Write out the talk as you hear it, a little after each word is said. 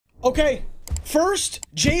Okay, first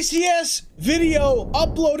JCS video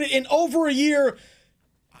uploaded in over a year.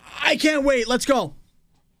 I can't wait. Let's go.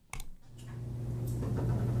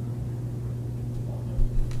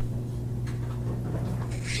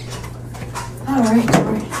 All right.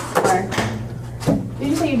 Did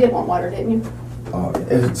you say you did want water, didn't you? Oh,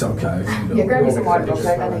 it's okay. Yeah, grab me some water real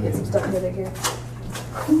quick. I need to get some stuff together here.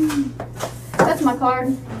 That's my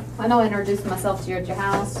card. I know I introduced myself to you at your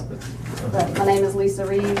house, but my name is Lisa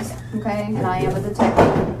Reeves, okay? And I am a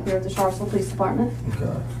detective here at the Charlottesville Police Department.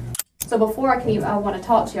 Okay. So before I want to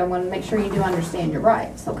talk to you, I want to make sure you do understand your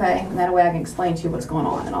rights, okay? And that way I can explain to you what's going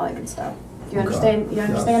on and all that good stuff. Do you understand? You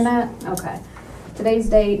understand that? Okay. Today's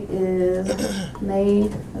date is May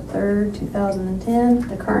the 3rd, 2010.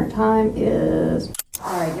 The current time is...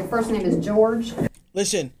 All right, your first name is George.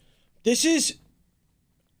 Listen, this is,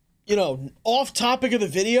 you know, off topic of the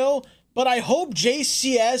video, but I hope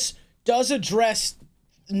JCS does address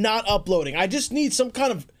not uploading. I just need some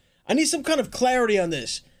kind of clarity on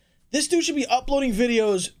this. This dude should be uploading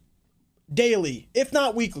videos daily, if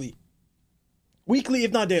not weekly. Weekly,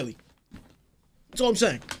 if not daily. That's all I'm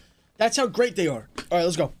saying. That's how great they are. All right,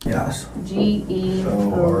 let's go. Yes.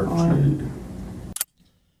 G-E-O-R.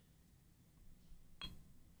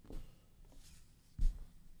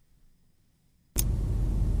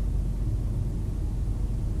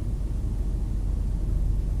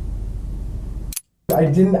 I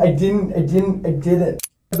didn't.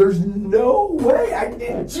 There's no way I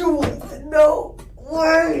didn't do it. No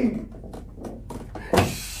way.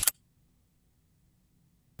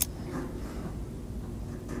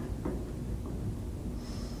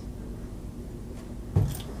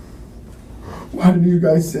 Why did you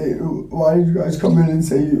guys come in and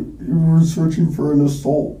say you were searching for an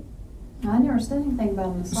assault? I never said anything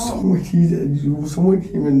about an assault. Someone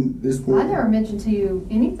came in this morning. I never mentioned to you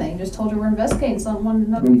anything. Just told you we're investigating something. Wanted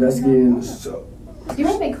to know. Investigating an assault. Do you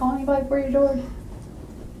want me to call anybody for you, George?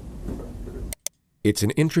 It's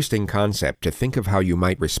an interesting concept to think of how you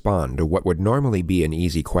might respond to what would normally be an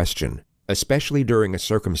easy question, especially during a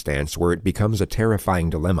circumstance where it becomes a terrifying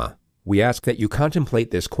dilemma. We ask that you contemplate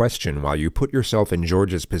this question while you put yourself in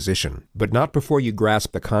George's position, but not before you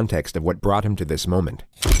grasp the context of what brought him to this moment.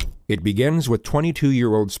 It begins with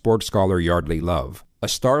 22-year-old sports scholar Yeardley Love, a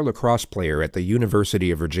star lacrosse player at the University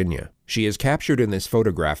of Virginia. She is captured in this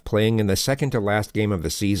photograph playing in the second-to-last game of the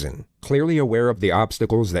season, clearly aware of the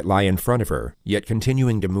obstacles that lie in front of her, yet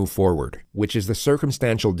continuing to move forward, which is the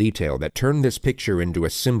circumstantial detail that turned this picture into a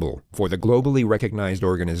symbol for the globally recognized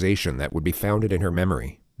organization that would be founded in her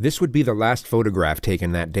memory. This would be the last photograph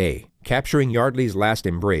taken that day, capturing Yeardley's last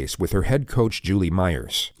embrace with her head coach Julie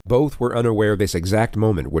Myers. Both were unaware this exact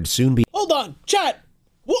moment would soon be— Hold on, chat.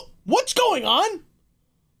 What's going on?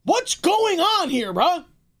 What's going on here, bruh?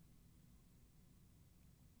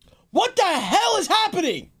 What the hell is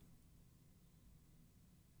happening?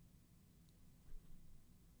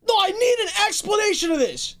 No, I need an explanation of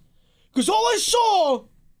this. Because all I saw...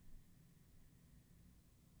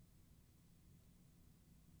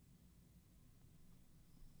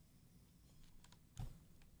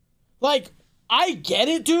 Like, I get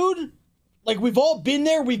it, dude. Like, we've all been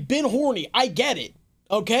there. We've been horny. I get it.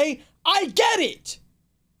 Okay? I get it.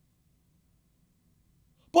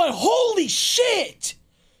 But holy shit!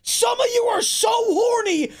 Some of you are so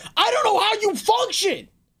horny, I don't know how you function.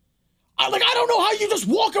 I don't know how you just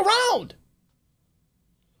walk around.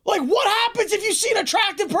 Like, what happens if you see an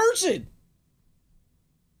attractive person?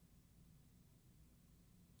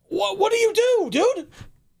 What do you do, dude?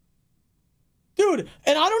 Dude,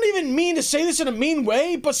 and I don't even mean to say this in a mean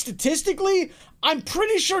way, but statistically, I'm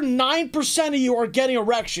pretty sure 9% of you are getting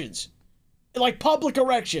erections. Like, public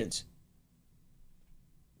erections.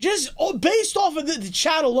 Just based off of the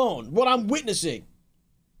chat alone, what I'm witnessing.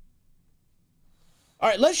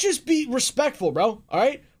 Alright, let's just be respectful, bro.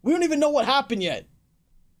 Alright? We don't even know what happened yet.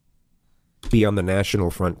 Be on the national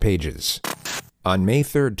front pages. On May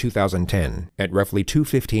 3rd, 2010, at roughly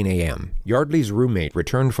 2:15 a.m., Yeardley's roommate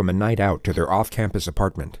returned from a night out to their off-campus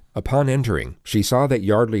apartment. Upon entering, she saw that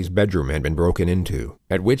Yeardley's bedroom had been broken into,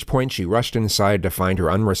 at which point she rushed inside to find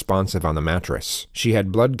her unresponsive on the mattress. She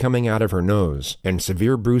had blood coming out of her nose and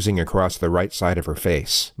severe bruising across the right side of her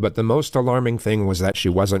face. But the most alarming thing was that she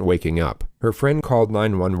wasn't waking up. Her friend called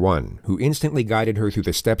 911, who instantly guided her through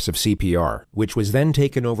the steps of CPR, which was then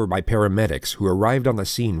taken over by paramedics who arrived on the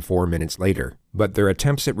scene 4 minutes later. But their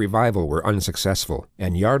attempts at revival were unsuccessful,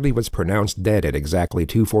 and Yeardley was pronounced dead at exactly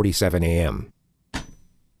 2:47 a.m.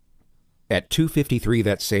 At 2:53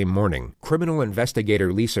 that same morning, criminal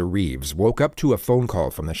investigator Lisa Reeves woke up to a phone call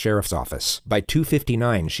from the sheriff's office. By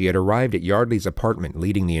 2:59, she had arrived at Yeardley's apartment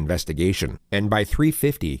leading the investigation, and by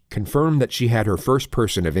 3:50, confirmed that she had her first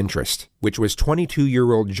person of interest, which was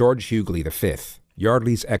 22-year-old George Yeardley V,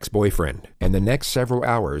 Yeardley's ex-boyfriend, and the next several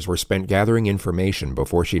hours were spent gathering information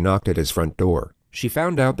before she knocked at his front door. She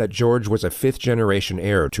found out that George was a fifth-generation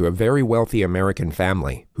heir to a very wealthy American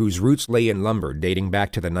family, whose roots lay in lumber dating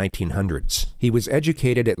back to the 1900s. He was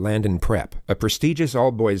educated at Landon Prep, a prestigious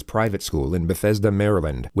all-boys private school in Bethesda,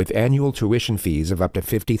 Maryland, with annual tuition fees of up to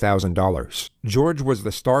 $50,000. George was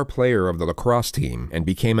the star player of the lacrosse team and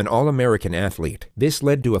became an All-American athlete. This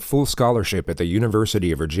led to a full scholarship at the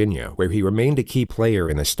University of Virginia, where he remained a key player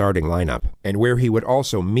in the starting lineup, and where he would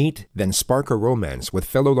also meet, then spark a romance with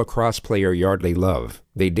fellow lacrosse player Yeardley Love.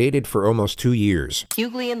 They dated for almost 2 years.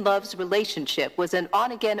 Yeardley and Love's relationship was an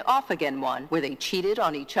on-again, off-again one, where they cheated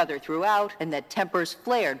on each other throughout and that tempers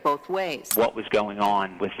flared both ways. What was going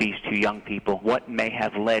on with these two young people? What may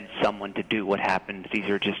have led someone to do what happened? These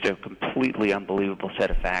are just a completely unbelievable set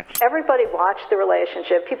of facts. Everybody watched the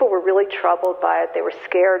relationship. People were really troubled by it. They were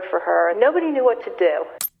scared for her. Nobody knew what to do.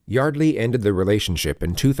 Yeardley ended the relationship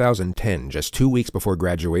in 2010, just 2 weeks before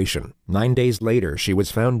graduation. 9 days later, she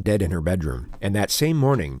was found dead in her bedroom, and that same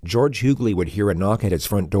morning, George Yeardley would hear a knock at his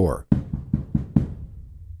front door.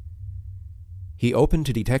 He opened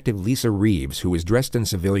to Detective Lisa Reeves, who was dressed in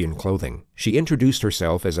civilian clothing. She introduced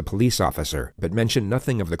herself as a police officer, but mentioned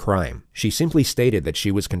nothing of the crime. She simply stated that she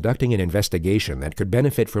was conducting an investigation that could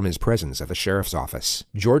benefit from his presence at the sheriff's office.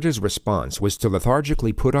 George's response was to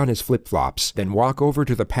lethargically put on his flip-flops, then walk over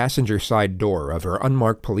to the passenger side door of her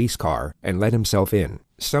unmarked police car and let himself in.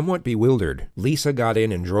 Somewhat bewildered, Lisa got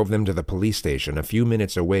in and drove them to the police station a few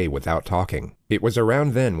minutes away without talking. It was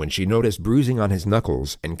around then when she noticed bruising on his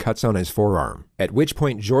knuckles and cuts on his forearm, at which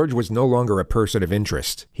point George was no longer a person of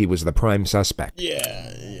interest. He was the prime suspect.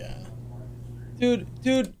 Yeah. Dude,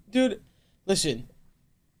 listen.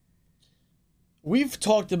 We've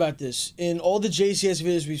talked about this in all the JCS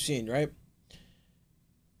videos we've seen, right?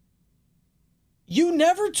 You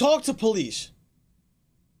never talk to police.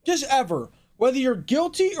 Just ever. Whether you're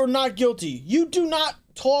guilty or not guilty, you do not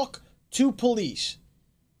talk to police.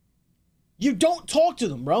 You don't talk to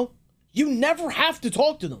them, bro. You never have to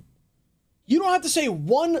talk to them. You don't have to say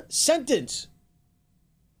one sentence.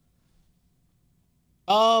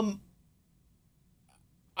 I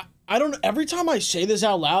don't. Every time I say this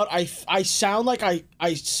out loud, I sound like I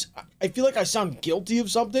feel like I sound guilty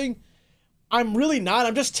of something. I'm really not.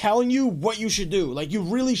 I'm just telling you what you should do. Like, you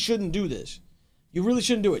really shouldn't do this. You really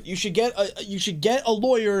shouldn't do it. You should get a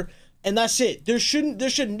lawyer, and that's it. This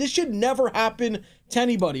should never happen to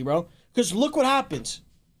anybody, bro. Because look what happens.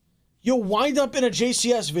 You'll wind up in a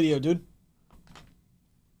JCS video, dude.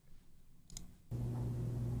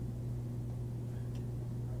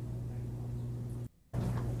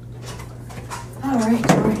 All right.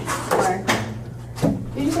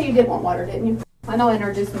 Did you say you did want water, didn't you? I know I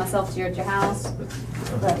introduced myself to you at your house,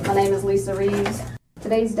 but my name is Lisa Reeves.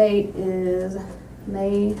 Today's date is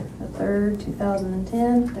May the 3rd,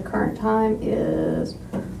 2010. The current time is,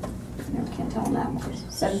 I can't tell on that one,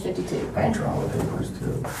 7:52. Okay? My drama papers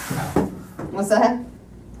too. What's that?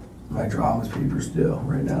 My drama's papers too,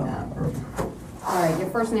 right now. All right, your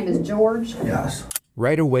first name is George. Yes.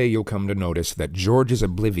 Right away, you'll come to notice that George is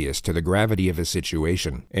oblivious to the gravity of his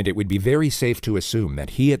situation, and it would be very safe to assume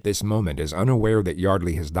that he at this moment is unaware that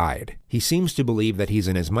Yeardley has died. He seems to believe that he's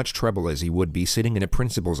in as much trouble as he would be sitting in a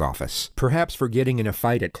principal's office, perhaps for getting in a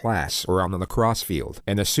fight at class or on the lacrosse field,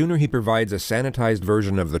 and the sooner he provides a sanitized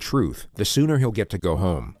version of the truth, the sooner he'll get to go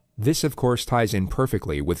home. This, of course, ties in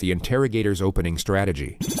perfectly with the interrogator's opening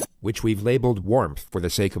strategy, which we've labeled warmth for the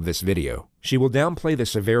sake of this video. She will downplay the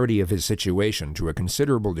severity of his situation to a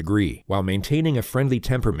considerable degree, while maintaining a friendly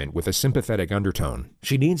temperament with a sympathetic undertone.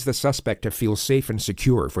 She needs the suspect to feel safe and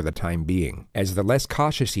secure for the time being, as the less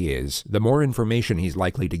cautious he is, the more information he's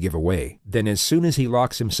likely to give away. Then as soon as he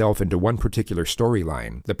locks himself into one particular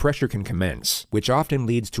storyline, the pressure can commence, which often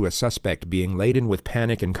leads to a suspect being laden with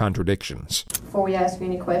panic and contradictions. Before we ask you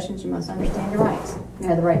any questions, you must understand your rights. You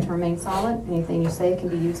have the right to remain silent. Anything you say can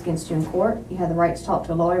be used against you in court. You have the right to talk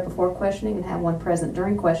to a lawyer before questioning and have one present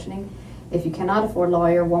during questioning. If you cannot afford a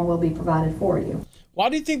lawyer, one will be provided for you. Why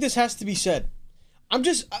do you think this has to be said?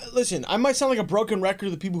 Listen, I might sound like a broken record to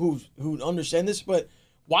the people who understand this, but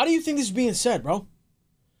why do you think this is being said, bro?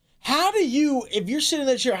 How do you, if you're sitting in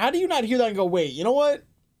that chair, how do you not hear that and go, wait, you know what?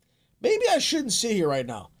 Maybe I shouldn't sit here right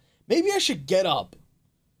now. Maybe I should get up.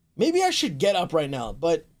 Maybe I should get up right now,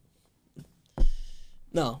 but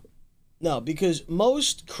no. No, because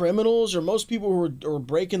most criminals or most people who are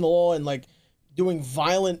breaking the law and like doing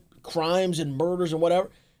violent crimes and murders and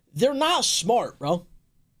whatever, they're not smart, bro.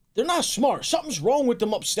 They're not smart. Something's wrong with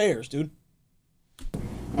them upstairs, dude.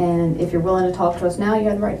 And if you're willing to talk to us now, you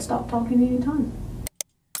have the right to stop talking anytime.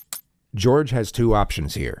 George has two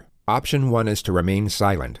options here. Option 1 is to remain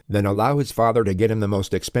silent, then allow his father to get him the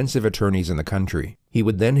most expensive attorneys in the country. He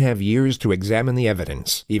would then have years to examine the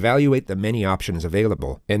evidence, evaluate the many options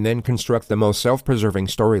available, and then construct the most self-preserving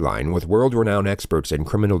storyline with world-renowned experts in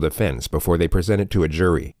criminal defense before they present it to a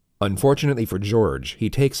jury. Unfortunately for George, he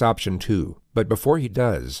takes option 2, but before he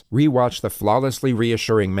does, rewatch the flawlessly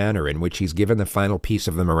reassuring manner in which he's given the final piece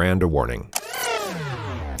of the Miranda warning.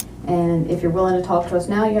 And if you're willing to talk to us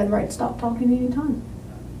now, you have the right to stop talking anytime.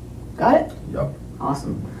 Got it? Yep.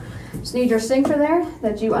 Awesome. Just need your signature there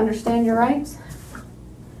that you understand your rights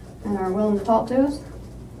and are willing to talk to us.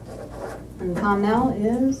 And the time now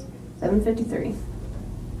is 7:53.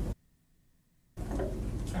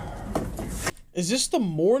 Is this the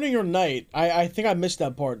morning or night? I think I missed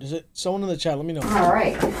that part. Is it? Someone in the chat, let me know. All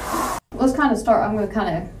right. Let's kind of start. I'm going to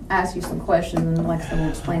kind of ask you some questions, and like I said, we'll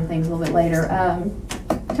explain things a little bit later.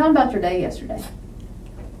 Tell me about your day yesterday.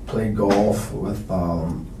 Played golf with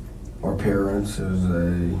our parents. It was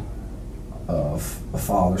a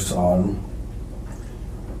father-son.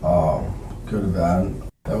 Good event.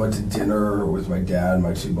 I went to dinner with my dad and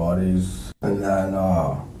my two buddies, and then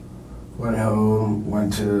went home,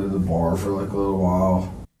 went to the bar for like a little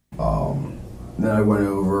while. Then I went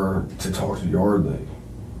over to talk to Yeardley.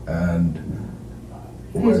 And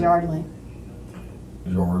Who's Yeardley?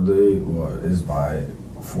 Yeardley is my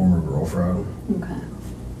former girlfriend. Okay.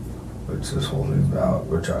 Which this whole thing's about,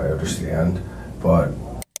 which I understand, but...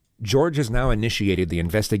 George has now initiated the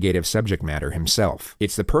investigative subject matter himself.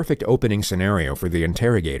 It's the perfect opening scenario for the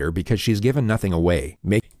interrogator because she's given nothing away.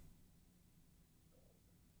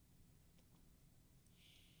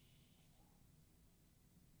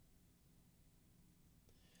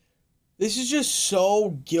 This is just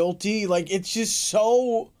so guilty. Like, it's just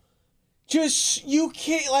so... you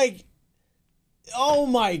can't, like... Oh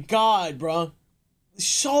my God, bro.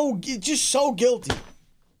 Just so guilty.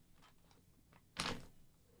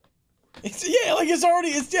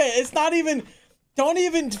 It's not even... Don't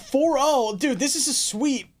even 4-0. Dude, this is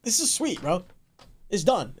sweet, bro. It's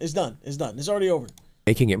done. It's already over.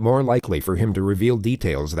 Making it more likely for him to reveal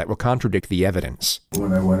details that will contradict the evidence.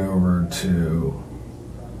 When I went over to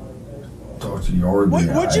talk to Yeardley...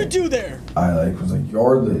 What'd you do there? I was like,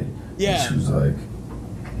 Yeardley. Yeah. And she was like,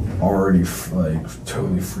 already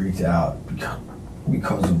totally freaked out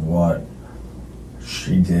because of what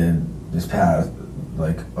she did this past,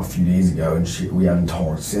 a few days ago, and we haven't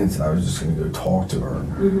talked since, and I was just going to go talk to her.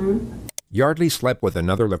 Mm-hmm. Yardley slept with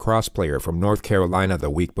another lacrosse player from North Carolina the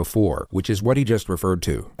week before, which is what he just referred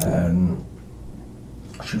to. And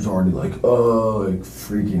she was already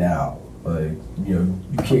freaking out. You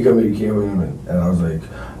can't come in, you can't come in. And I was like,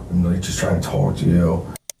 I'm just trying to talk to you.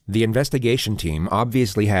 The investigation team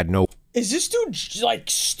obviously had no... Is this dude,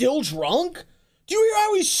 still drunk? Do you hear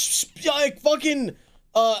how he's, fucking,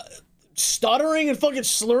 stuttering and fucking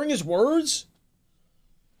slurring his words?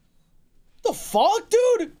 The fuck,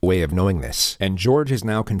 dude? ...way of knowing this, and George has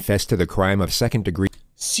now confessed to the crime of second-degree...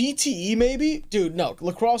 CTE, maybe? Dude, no.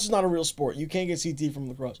 Lacrosse is not a real sport. You can't get CTE from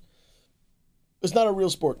lacrosse. It's not a real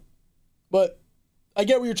sport. But I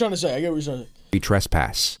get what you're trying to say.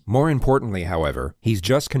 Trespass. More importantly, however, he's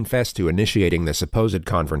just confessed to initiating the supposed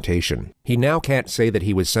confrontation. He now can't say that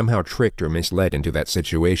he was somehow tricked or misled into that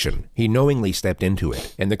situation. He knowingly stepped into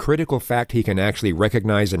it, and the critical fact he can actually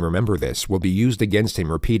recognize and remember this will be used against him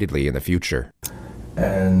repeatedly in the future.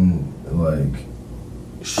 And,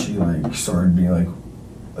 she, started being,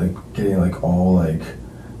 getting, all,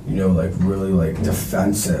 really,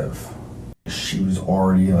 defensive. She was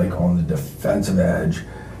already, on the defensive edge.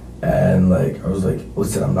 And, I was like,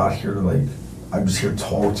 listen, I'm not here to, I'm just here to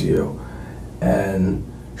talk to you. And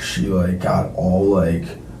she, got all,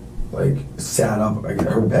 sat up.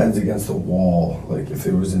 Her bed's against the wall. If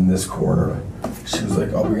it was in this corner, she was,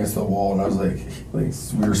 up against the wall. And I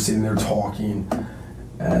was we were sitting there talking.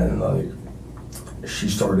 And, she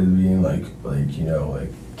started being,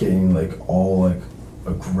 getting, all,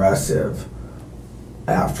 aggressive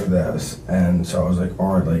after this. And so I was like,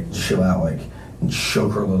 all right, chill out, and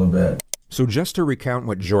shook her a little bit. So just to recount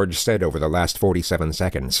what George said over the last 47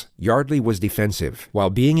 seconds, Yeardley was defensive. While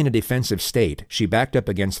being in a defensive state, she backed up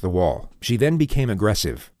against the wall. She then became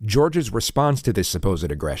aggressive. George's response to this supposed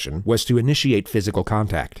aggression was to initiate physical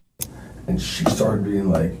contact. And she started being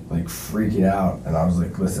freaking out, and I was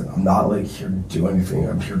like, listen, I'm not here to do anything.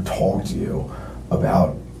 I'm here to talk to you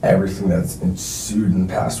about everything that's ensued in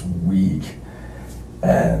the past week,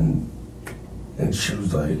 and she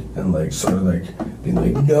was like, and like sort of like being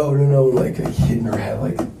like, no, like hitting her head,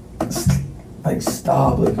 like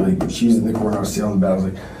stop, like she was in the corner, I was sitting on the bed, I was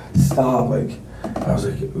like, stop, like I was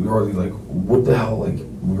like, Yeardley, like what the hell, like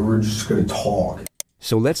we were just gonna talk.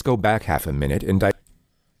 So let's go back half a minute and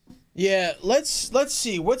Yeah, let's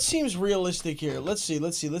see what seems realistic here. Let's see.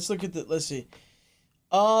 Let's look at the. Let's see.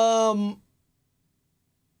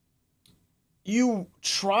 You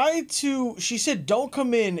tried to. She said, "Don't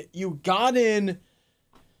come in." You got in.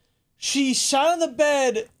 She sat on the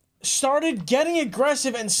bed, started getting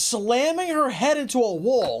aggressive and slamming her head into a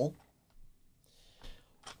wall.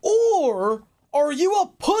 Or are you a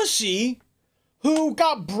pussy who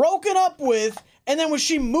got broken up with, and then when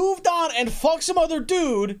she moved on and fucked some other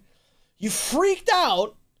dude, you freaked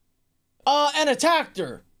out, and attacked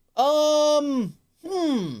her?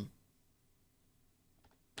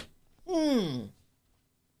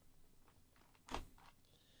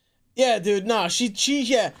 Yeah, dude, nah, she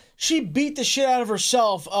beat the shit out of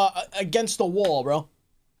herself, against the wall, bro.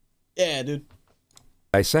 Yeah, dude.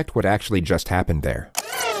 Dissect what actually just happened there.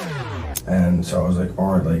 And so I was like,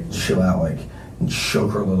 all right, like chill out, like, and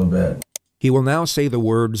choke her a little bit. He will now say the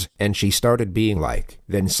words, "and she started being like,"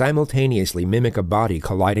 then simultaneously mimic a body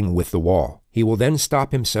colliding with the wall. He will then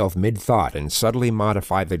stop himself mid-thought and subtly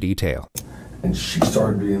modify the detail. And she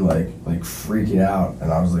started being like freaking out,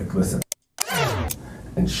 and I was like, listen.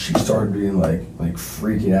 And she started being like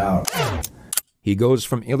freaking out. He goes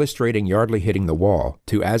from illustrating Yeardley hitting the wall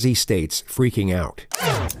to, as he states, freaking out.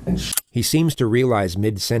 And he seems to realize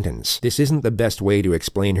mid-sentence this isn't the best way to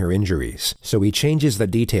explain her injuries, so he changes the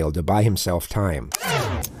detail to buy himself time.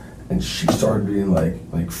 And she started being like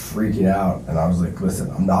freaking out, and I was like, listen,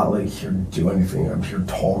 I'm not like here to do anything, I'm here to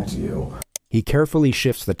talk to you. He carefully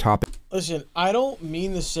shifts the topic. Listen, I don't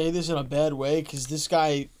mean to say this in a bad way, because this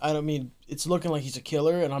guy, I don't mean, it's looking like he's a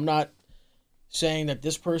killer, and I'm not saying that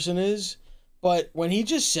this person is, but when he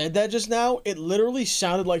just said that just now, it literally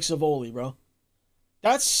sounded like Savoli, bro.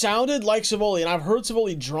 That sounded like Savoli, and I've heard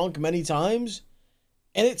Savoli drunk many times,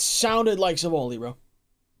 and it sounded like Savoli, bro.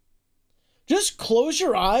 Just close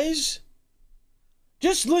your eyes.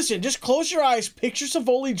 Just listen, just close your eyes, picture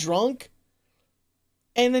Savoli drunk,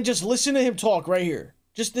 and then just listen to him talk right here.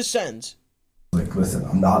 Just this sentence. Like, listen,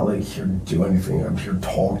 I'm not like here to do anything, I'm here to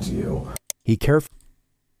talk to you. He carefully...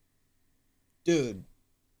 Dude.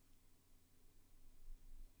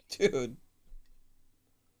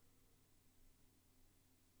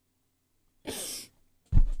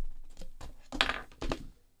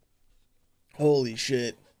 Holy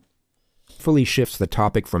shit. Fully shifts the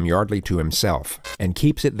topic from Yeardley to himself, and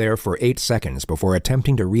keeps it there for 8 seconds before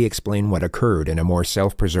attempting to re-explain what occurred in a more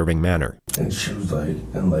self-preserving manner. And she was like,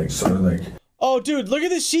 and like, sort of like... Oh, dude, look at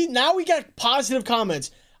this. See, now we got positive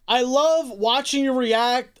comments. I love watching you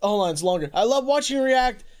react. Hold on, it's longer. I love watching you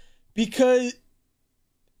react because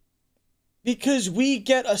we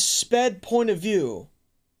get a sped point of view.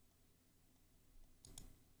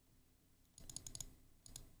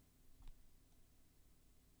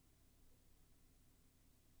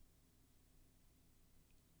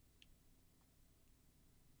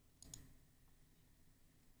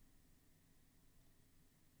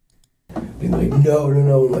 Being like, no,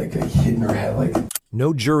 like hitting her head, like...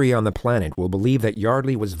 No jury on the planet will believe that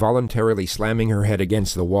Yeardley was voluntarily slamming her head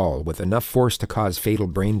against the wall with enough force to cause fatal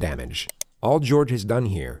brain damage. All George has done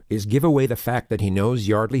here is give away the fact that he knows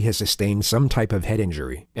Yeardley has sustained some type of head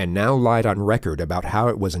injury, and now lied on record about how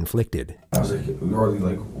it was inflicted. I was like, Yeardley,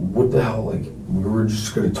 like, what the hell, like, we were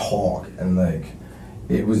just gonna talk, and like,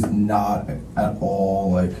 it was not at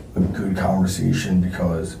all like a good conversation,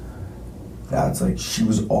 because that's like, she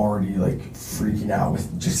was already like freaking out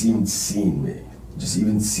with just even seeing me. Just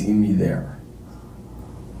even seeing me there.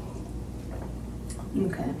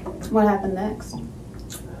 Okay. What happened next?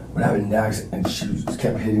 What happened next? And she just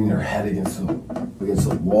kept hitting her head against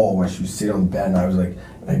the wall while she was sitting on the bed. And I was like,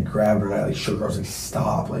 I grabbed her and I like shook her. I was like,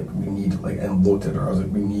 stop! Like, we need to like, and looked at her. I was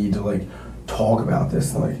like, we need to like talk about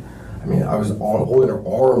this. And like, I mean, I was on holding her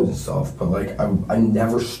arms and stuff, but like, I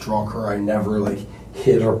never struck her. I never like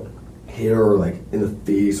hit her like in the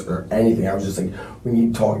face or anything. I was just like, we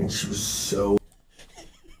need to talk. And she was so.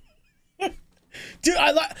 Dude,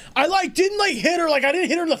 I didn't like hit her, like I didn't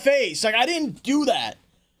hit her in the face. Like I didn't do that.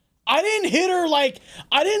 I didn't hit her like,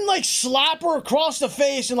 I didn't like slap her across the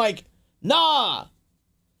face and like, nah.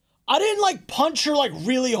 I didn't like punch her like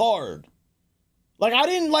really hard. Like I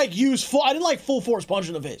didn't like full force punch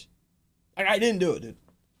in the face. Like I didn't do it, dude.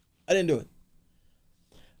 I didn't do it.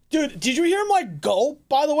 Dude, did you hear him like gulp,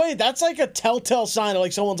 by the way? That's like a telltale sign of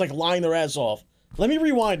like someone's like lying their ass off. Let me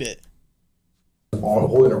rewind it. On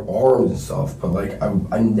holding her arms and stuff, but like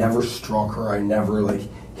I never struck her. I never like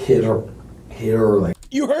hit her like.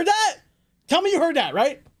 You heard that? Tell me you heard that,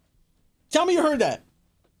 right? Tell me you heard that.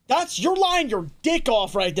 You're lying your dick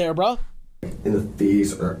off right there, bro. In the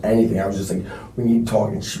face or anything. I was just like, when you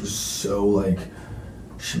talking, she was so like,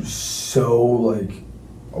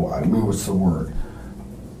 oh, I mean, what's the word?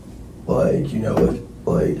 Like, you know,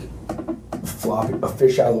 like flopping a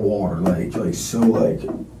fish out of the water, like so like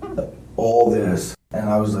all this. And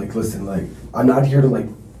I was like, listen, like, I'm not here to like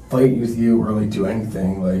fight with you or like do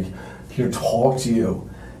anything, like here to talk to you.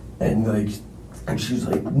 And like, and she was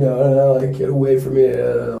like, no, like, get away from me.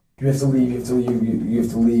 You have to leave, you have to leave, you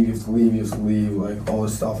have to leave, you have to leave, you have to leave, like all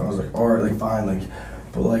this stuff. And I was like, all right, like fine, like,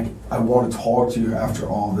 but like I want to talk to you after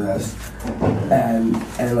all this. And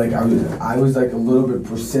like I was like a little bit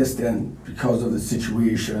persistent because of the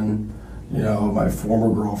situation, you know, my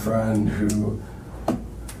former girlfriend who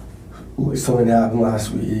like something happened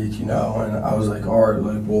last week, you know, and I was like, all right,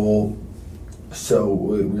 like, well, so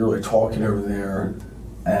we were like talking over there,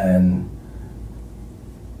 and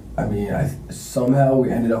I mean, somehow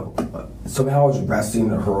we ended up, somehow I was resting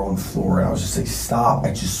her on the floor, and I was just like, stop,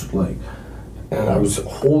 I just like, and I was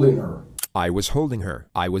holding her. I was holding her.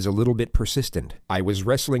 I was a little bit persistent. I was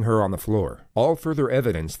wrestling her on the floor. All further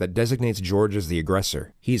evidence that designates George as the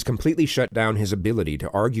aggressor. He's completely shut down his ability to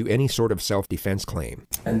argue any sort of self-defense claim.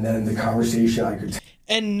 And then the conversation I could...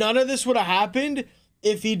 And none of this would have happened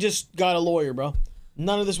if he just got a lawyer, bro.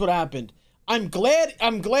 None of this would have happened. I'm glad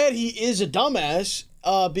he is a dumbass,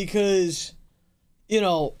 because, you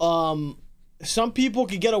know, some people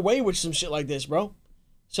could get away with some shit like this, bro.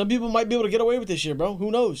 Some people might be able to get away with this shit, bro. Who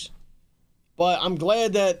knows? But I'm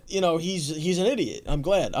glad that, you know, he's an idiot. I'm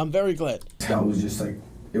glad. I'm very glad. That was just like,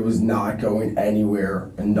 it was not going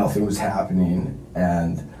anywhere and nothing was happening,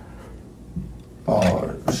 and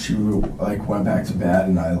she like went back to bed,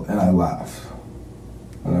 and I left.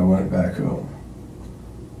 And I went back home.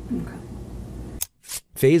 Okay.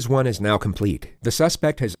 Phase 1 is now complete. The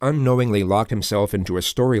suspect has unknowingly locked himself into a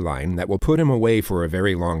storyline that will put him away for a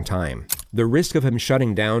very long time. The risk of him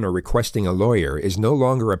shutting down or requesting a lawyer is no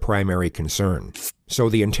longer a primary concern. So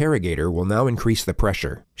the interrogator will now increase the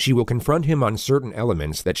pressure. She will confront him on certain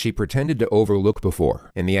elements that she pretended to overlook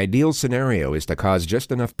before. And the ideal scenario is to cause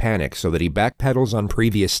just enough panic so that he backpedals on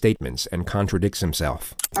previous statements and contradicts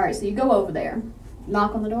himself. All right, so you go over there,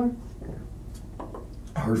 knock on the door.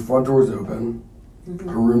 Her front door was open.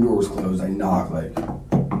 Her room door was closed. I knocked, like...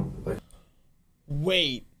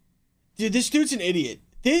 Wait. Dude, this dude's an idiot.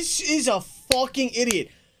 This is a fucking idiot.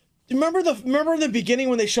 Remember in the beginning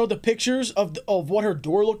when they showed the pictures of what her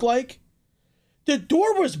door looked like? The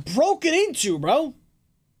door was broken into, bro.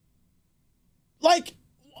 Like,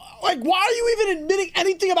 why are you even admitting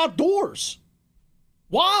anything about doors?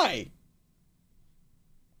 Why?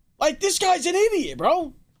 Like, this guy's an idiot,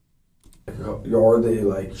 bro. Yeardley,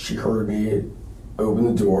 like, she heard me open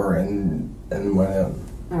the door and went in.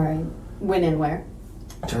 All right. Went in where?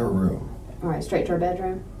 To her room. All right, straight to her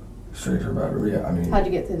bedroom? Straight to her bedroom, yeah, I mean... How'd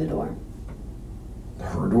you get through the door?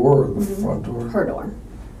 Her door or the front door? Her door.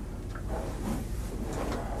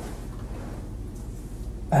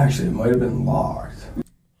 Actually, it might have been locked.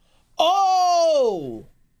 Oh!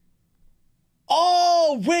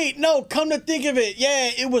 Oh, wait, no, come to think of it.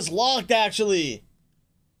 Yeah, it was locked, actually.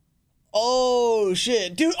 Oh,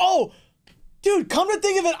 shit. Dude, come to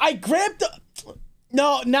think of it, I grabbed the...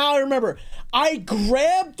 No, now I remember. I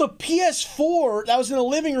grabbed the PS4 that was in the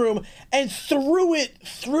living room and threw it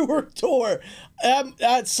through her door.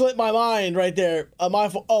 That slipped my mind right there.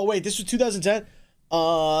 Oh, wait, this was 2010?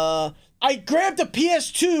 I grabbed the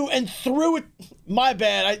PS2 and threw it... My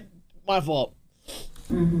bad. My fault.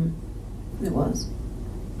 Mm-hmm. It was.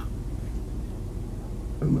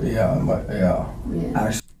 Yeah.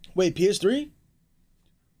 Actually, wait, PS3?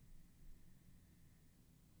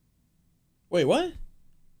 Wait, what?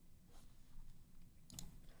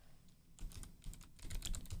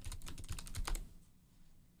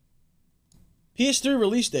 PS3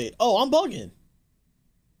 release date. Oh, I'm bugging.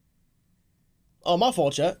 Oh, my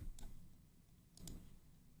fault, chat.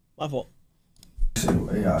 My fault.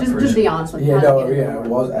 Yeah, just be honest with me. Yeah, no, yeah, it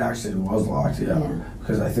was locked, yeah.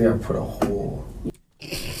 Because I think I put a hole.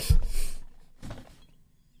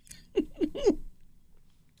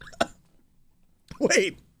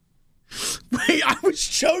 Wait, I was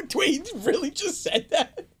choked. Wait, he really just said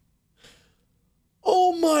that?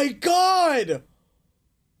 Oh my god!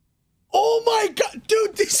 Oh my god,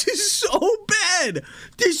 dude, this is so bad.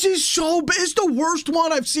 This is so bad. It's the worst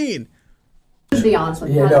one I've seen. Just be honest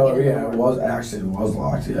with me. Yeah, no, yeah, it was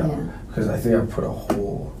locked, yeah. Because I think I put a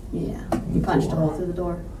hole Yeah. You punched a hole through the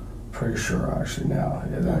door? Pretty sure, actually, now.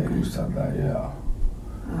 Yeah, that I used to have that, yeah.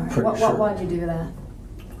 All right. Why'd you do that?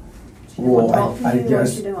 Well, I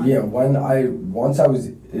guess, yeah, once I was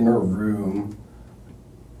in her room,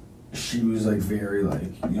 she was like very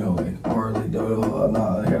like, you know, like, or like,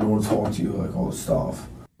 not like, I don't want to talk to you, like all this stuff.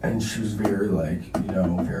 And she was very like, you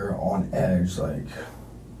know, very on edge, like,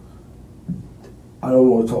 I don't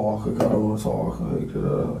want to talk, like, I don't want to talk, like,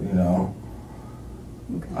 you know.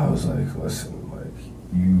 Okay. I was like, listen, like,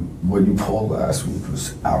 what you pulled last week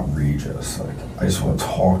was outrageous. Like, I just want to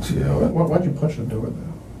talk to you. Why'd you punch the door then?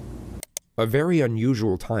 A very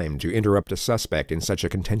unusual time to interrupt a suspect in such a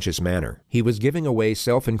contentious manner. He was giving away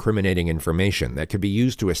self-incriminating information that could be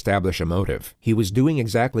used to establish a motive. He was doing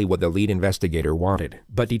exactly what the lead investigator wanted.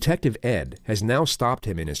 But Detective Ed has now stopped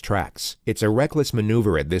him in his tracks. It's a reckless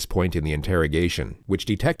maneuver at this point in the interrogation, which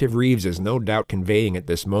Detective Reeves is no doubt conveying at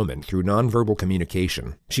this moment through nonverbal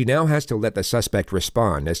communication. She now has to let the suspect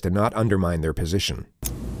respond as to not undermine their position.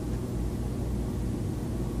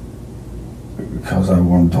 Because I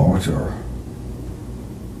want to talk to her.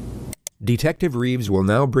 Detective Reeves will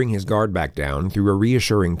now bring his guard back down through a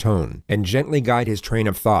reassuring tone and gently guide his train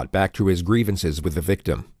of thought back to his grievances with the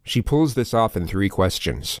victim. She pulls this off in 3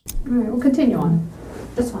 questions. All right, well, continue on.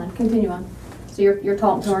 That's fine. Continue on. So you're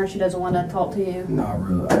talking to her and she doesn't want to talk to you? Not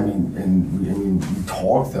really. I mean, we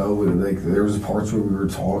talked though. Like, there was parts where we were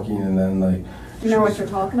talking, and then like. Do you know what you're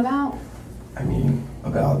talking about? I mean,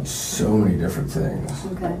 about so many different things.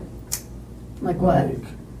 Okay. Like what?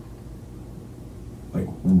 Like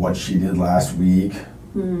what she did last week.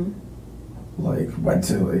 Mm-hmm. Like, went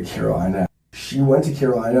to like Carolina. She went to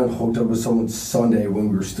Carolina and hooked up with someone Sunday when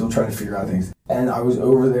we were still trying to figure out things. And I was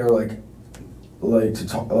over there like to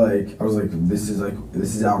talk, like, I was like, this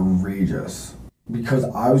is outrageous. Because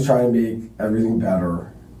I was trying to make everything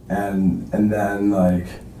better, and then like,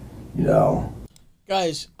 you know.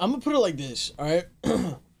 Guys, I'm gonna put it like this, all right?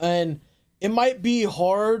 And it might be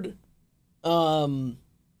hard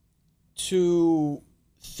to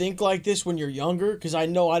think like this when you're younger, because I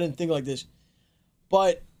know I didn't think like this.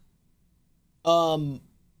 But when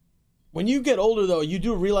you get older, though, you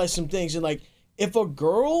do realize some things. And, like, if a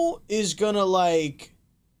girl is gonna, like,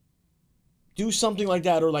 do something like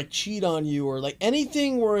that, or, like, cheat on you, or, like,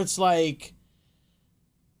 anything where it's, like,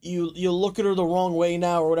 you look at her the wrong way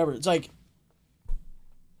now, or whatever, it's, like,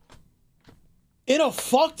 in a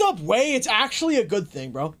fucked up way, it's actually a good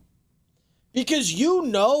thing, bro. Because you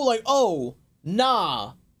know, like, oh,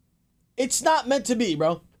 nah, it's not meant to be,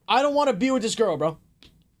 bro. I don't want to be with this girl, bro.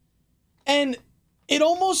 And it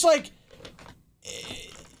almost like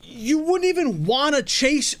you wouldn't even want to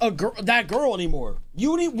chase that girl anymore.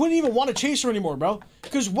 You wouldn't even want to chase her anymore, bro.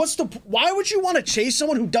 Because why would you want to chase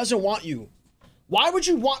someone who doesn't want you? Why would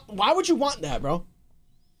you want that, bro?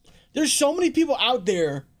 There's so many people out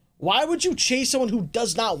there. Why would you chase someone who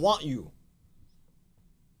does not want you?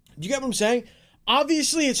 Do you get what I'm saying?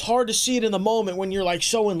 Obviously, it's hard to see it in the moment when you're, like,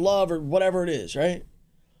 so in love or whatever it is, right?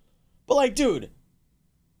 But, like, dude,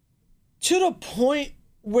 to the point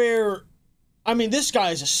where, I mean, this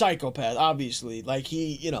guy is a psychopath, obviously. Like,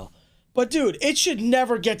 he, you know. But, dude, it should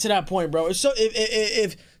never get to that point, bro. So,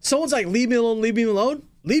 if someone's like, leave me alone, leave me alone,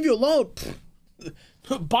 leave you alone.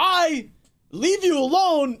 Bye. Leave you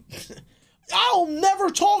alone. I'll never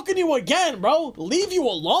talk to you again, bro. Leave you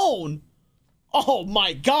alone. Oh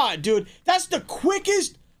my god, dude. That's the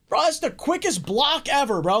quickest, bro. That's the quickest block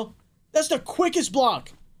ever, bro. That's the quickest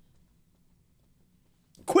block.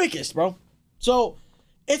 Quickest, bro. So,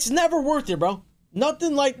 it's never worth it, bro.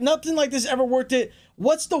 Nothing like this ever worth it.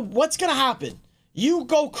 What's gonna happen? You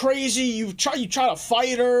go crazy, you try to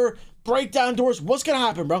fight her, break down doors. What's gonna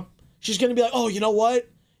happen, bro? She's gonna be like, oh, you know what?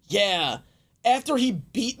 Yeah. After he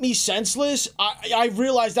beat me senseless, I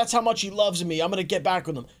realized that's how much he loves me. I'm going to get back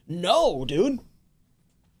with him. No, dude.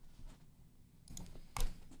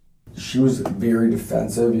 She was very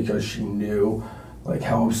defensive because she knew, like,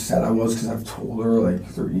 how upset I was because I've told her, like,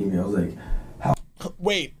 through emails, like, how...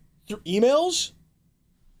 Wait, through emails?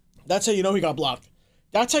 That's how you know he got blocked.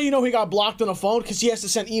 That's how you know he got blocked on a phone, because he has to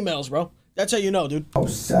send emails, bro. That's how you know, dude. How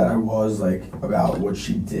upset I was, like, about what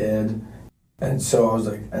she did. And so I was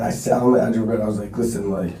like, and I sat on the edge of it, I was like,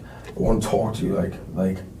 listen, like, I want to talk to you,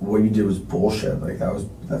 like, what you did was bullshit, like,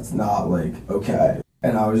 that's not, like, okay.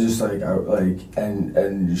 And I was just like,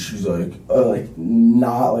 and she's like,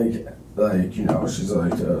 not, like, you know, she's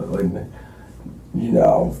like, you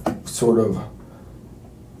know, sort of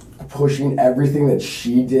pushing everything that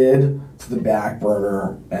she did to the back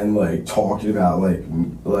burner, and, like, talking about,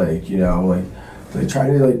 like, you know, like,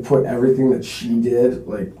 trying to, like, put everything that she did,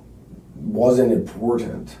 like, wasn't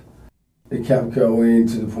important. it kept going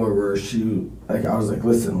to the point where she, like, I was like,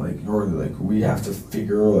 listen, like, we have to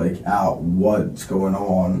figure, like, out what's going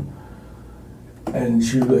on. And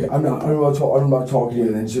she was like, I'm not talking to you.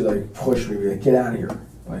 And then she, like, pushed me, like, get out of here.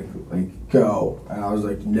 Like, go. And I was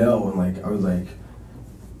like, no. And, like, I was like,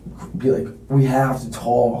 be like, we have to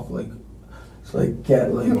talk. Like, so, like,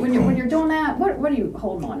 get, like. When you're doing that, what are you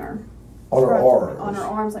holding on her? On her arms. On her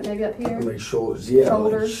arms, like maybe up here? And, like, shoulders, yeah.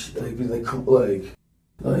 Shoulders.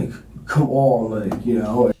 Like, come on, like, you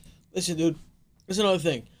know. Listen, dude, there's another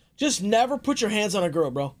thing. Just never put your hands on a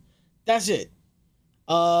girl, bro. That's it.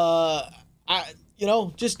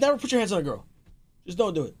 Just never put your hands on a girl. Just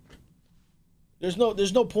don't do it. There's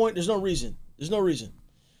no point. There's no reason. There's no reason.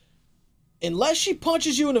 Unless she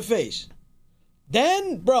punches you in the face,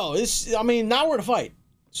 then, bro, now we're in a fight.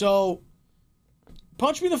 So,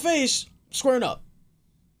 punch me in the face, squaring up.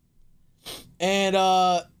 And,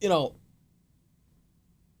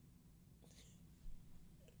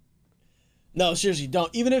 no, seriously,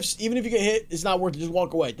 don't. Even if you get hit, it's not worth it. Just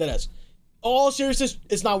walk away. Deadass. All seriousness,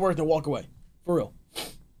 it's not worth it. Walk away. For real.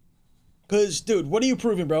 Because, dude, what are you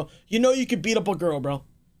proving, bro? You know you can beat up a girl, bro.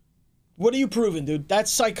 What are you proving, dude?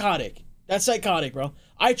 That's psychotic. That's psychotic, bro.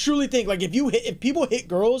 I truly think, like, if people hit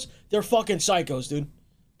girls, they're fucking psychos, dude.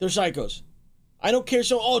 They're psychos. I don't care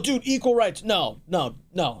dude, equal rights. No.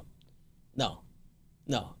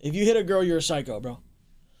 If you hit a girl, you're a psycho, bro.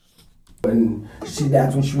 And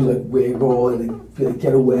that's when she was like wiggle and like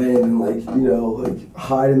get away and like, you know, like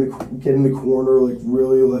hide get in the corner, like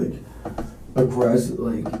really like aggressive,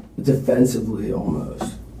 like defensively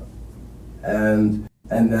almost. And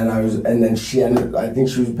then she ended. I think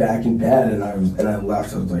she was back in bed, and I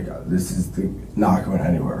left. I was like, this is not going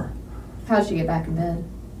anywhere. How did she get back in bed?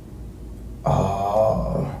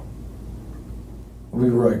 We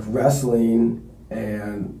were like wrestling,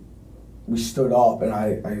 and we stood up, and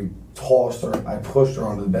I tossed her. I pushed her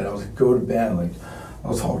onto the bed. I was like, go to bed. Like,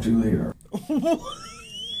 I'll talk to you later.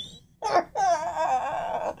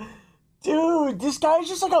 Dude, this guy's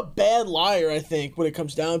just like a bad liar, I think, when it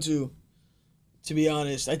comes down to be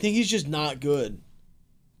honest. I think he's just not good.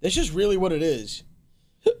 That's just really what it is.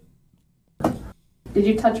 Did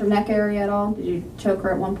you touch her neck area at all? Did you choke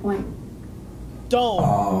her at one point?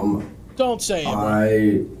 Don't say it,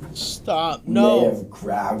 I stop. No. may have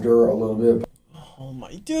grabbed her a little bit. Oh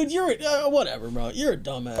my, dude, you're whatever, bro. You're a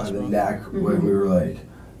dumbass, By the bro. neck when we were like,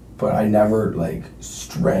 but I never like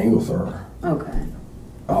strangled her. Okay.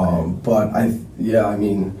 But I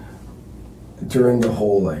mean, during the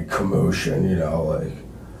whole like commotion, you know, like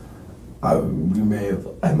I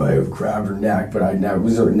might have grabbed her neck, but I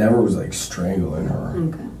never was like strangling her.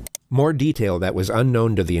 Okay. More detail that was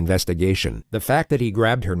unknown to the investigation. The fact that he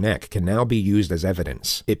grabbed her neck can now be used as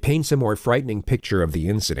evidence. It paints a more frightening picture of the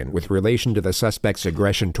incident with relation to the suspect's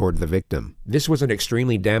aggression toward the victim. This was an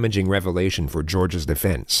extremely damaging revelation for George's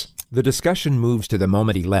defense. The discussion moves to the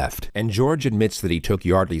moment he left, and George admits that he took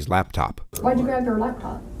Yeardley's laptop. Why'd you grab her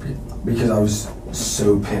laptop? Because I was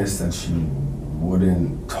so pissed that she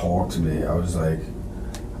wouldn't talk to me. I was like,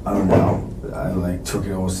 I don't know. I like took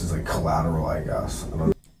it almost as like collateral, I guess. I don't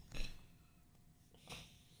know.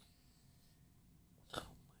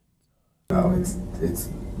 It's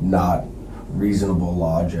not reasonable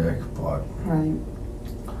logic, but Right.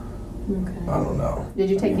 Okay. I don't know. Did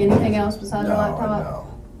you take anything else besides the laptop? No.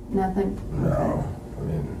 Nothing? No. Okay. I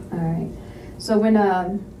mean. All right. So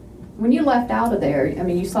when you left out of there, I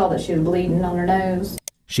mean, you saw that she was bleeding on her nose.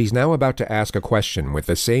 She's now about to ask a question with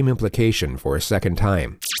the same implication for a second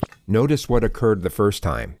time. Notice what occurred the first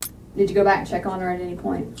time. Did you go back and check on her at any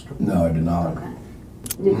point? No, I did not. Okay.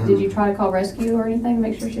 Did you try to call rescue or anything to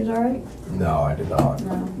make sure she was all right? No, I did not.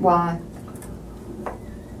 No. Why?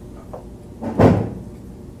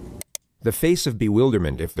 The face of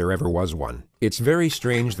bewilderment, if there ever was one. It's very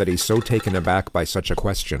strange that he's so taken aback by such a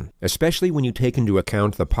question, especially when you take into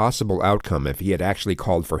account the possible outcome if he had actually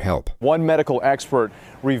called for help. One medical expert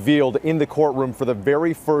revealed in the courtroom for the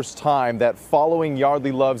very first time that following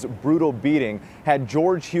Yeardley Love's brutal beating, had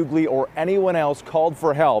George Hughley or anyone else called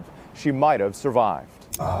for help, she might have survived.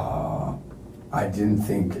 I didn't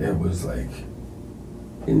think it was like,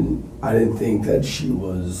 I didn't think that she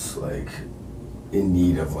was like in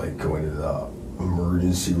need of like going to the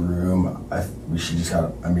emergency room. She just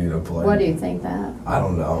got, I mean, Why do you think that? I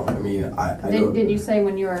don't know. I mean, Didn't you say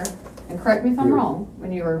when you were, and correct me if I'm wrong,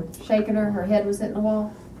 when you were shaking her, her head was hitting the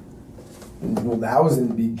wall? Well, that was in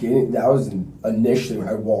the beginning. That was initially when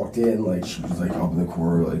I walked in. Like she was like up in the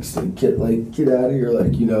corner, like saying, get out of here,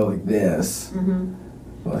 like, you know, like this. Mm-hmm.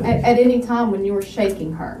 Like, At any time when you were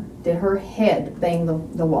shaking her, did her head bang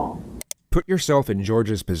the wall? Put yourself in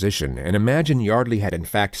George's position and imagine Yeardley had in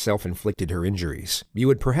fact self-inflicted her injuries. You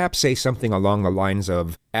would perhaps say something along the lines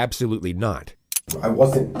of, absolutely not. I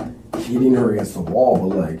wasn't hitting her against the wall,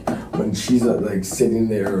 but like when she's like sitting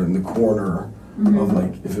there in the corner of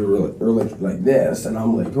like, if it were like this, and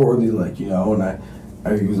I'm like, Yeardley, like, you know, and I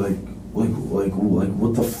was like,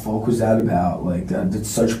 what the fuck was that about? Like, that's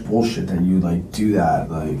such bullshit that you like do that.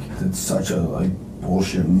 Like, that's such a like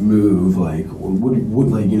bullshit move. Like, what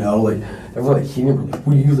like, you know, like, ever like hitting her, like,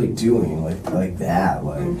 what are you like doing? Like that.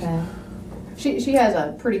 Like, okay. She has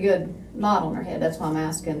a pretty good knot on her head. That's why I'm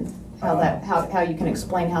asking how you can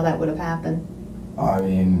explain how that would have happened. I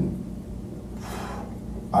mean,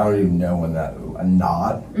 I don't even know when a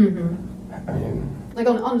knot. I mean, like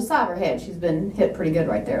on the side of her head, she's been hit pretty good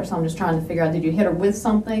right there. So I'm just trying to figure out, did you hit her with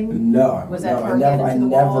something? No. Was that no, her head into the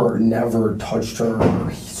wall? never touched her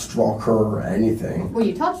or struck her or anything. Well,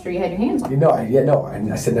 you touched her. You had your hands on her. No,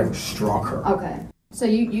 I said never struck her. Okay. So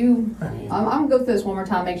I'm gonna go through this one more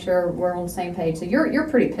time, make sure we're on the same page. So you're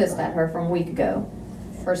pretty pissed at her from a week ago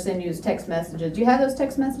for sending you text messages. Do you have those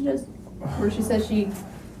text messages where she says she,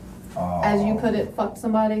 as you put it, fucked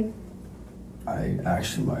somebody? I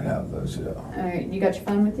actually might have those, yeah. All right, you got your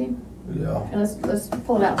phone with you? Yeah. And let's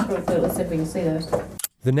pull it out and scroll through it. Let's see if we can see those.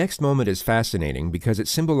 The next moment is fascinating because it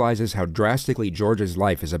symbolizes how drastically George's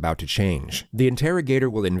life is about to change. The interrogator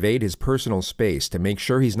will invade his personal space to make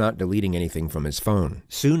sure he's not deleting anything from his phone.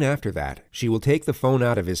 Soon after that, she will take the phone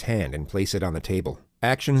out of his hand and place it on the table.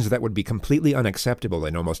 Actions that would be completely unacceptable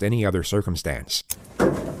in almost any other circumstance.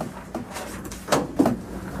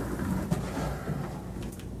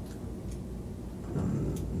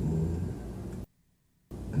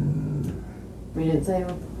 We didn't say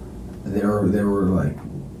them. They were like,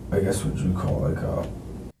 I guess what you call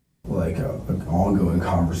like an ongoing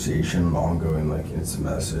conversation, an ongoing like instant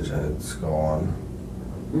message, and it's gone.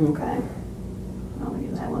 Okay. I'll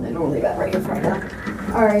use that one. They don't leave that right in front of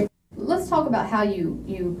her. All right. Let's talk about how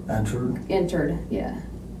you entered. Yeah.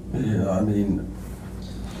 Yeah, I mean,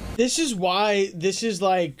 this is why this is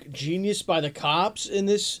like genius by the cops in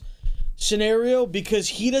this scenario, because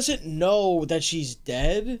he doesn't know that she's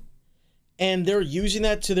dead. And they're using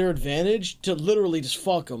that to their advantage to literally just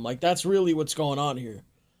fuck him. Like, that's really what's going on here.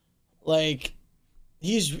 Like,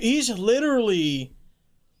 he's literally...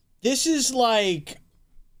 This is like...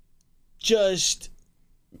 Just...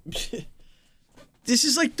 This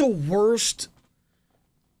is like the worst...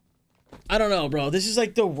 I don't know, bro. This is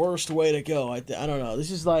like the worst way to go. I don't know. This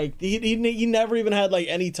is like... He never even had like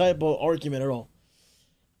any type of argument at all.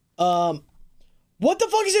 What the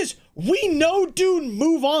fuck is this? We know, dude,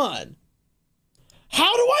 move on.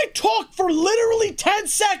 How do I talk for literally 10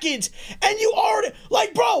 seconds and you already...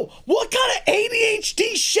 Like, bro, what kind of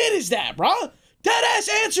ADHD shit is that, bro? Dead ass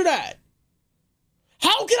answer that.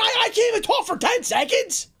 How can I can't even talk for 10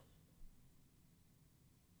 seconds?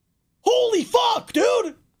 Holy fuck,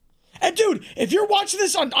 dude. And dude, if you're watching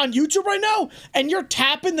this on YouTube right now and you're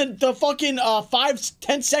tapping the fucking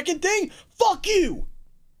 5-10 second thing, fuck you.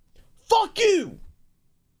 Fuck you.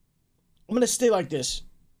 I'm gonna stay like this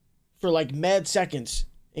for like mad seconds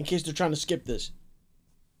in case they're trying to skip this.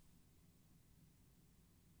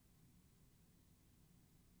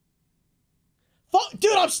 Fuck,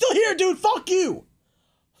 dude, I'm still here, dude. Fuck you.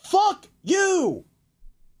 Fuck you.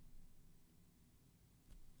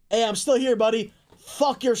 Hey, I'm still here, buddy.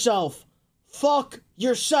 Fuck yourself. Fuck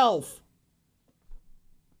yourself.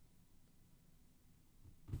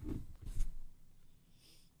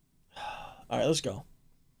 All right, let's go.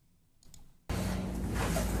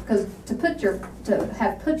 Because to put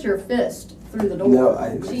your fist through the door. No,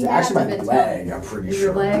 it's actually my leg. I'm pretty sure.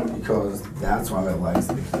 Your leg? Because that's why my leg's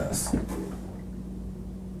like this.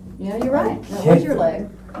 Yeah, you're right. That was your leg.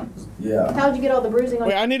 Yeah. How'd you get all the bruising on?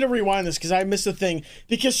 Wait, I need to rewind this because I missed a thing.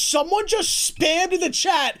 Because someone just spammed in the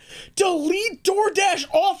chat, delete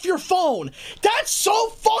DoorDash off your phone. That's so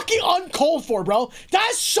fucking uncalled for, bro.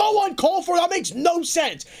 That's so uncalled for. That makes no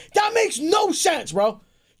sense. That makes no sense, bro.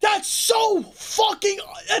 That's so fucking...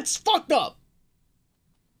 That's fucked up.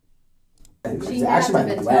 It's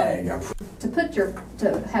actually my leg. To put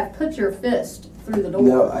your fist through the door.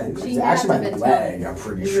 No, it's actually my leg. I'm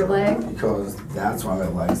pretty sure. Your leg? Because that's why my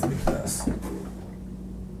leg's like this.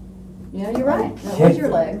 Yeah, you're right. That was your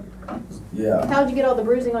leg. Yeah. How'd you get all the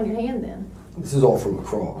bruising on your hand then? This is all from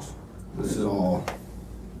lacrosse. This is all...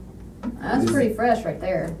 That's pretty fresh right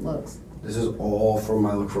there, looks. This is all from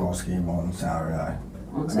my lacrosse game on Saturday.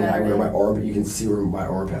 On Saturday. I wear my arm, you can see where my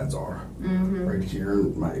arm pads are. Mm-hmm. Right here,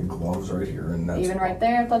 and my gloves right here, and that's... Even right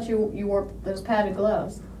there? I thought you wore those padded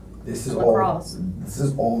gloves. This is lacrosse. This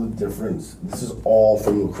is all the difference. This is all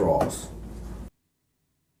from lacrosse.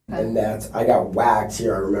 And I got whacked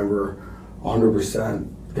here. I remember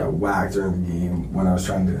 100% got whacked during the game when I was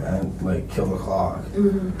trying to kill the clock.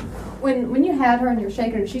 Mm-hmm. When you had her and you're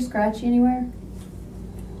shaking her, did she scratch you anywhere?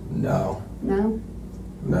 No. No?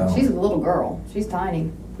 No. She's a little girl. She's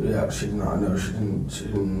tiny. Yeah, she did not. No, she didn't She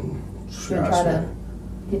didn't scratch try me. to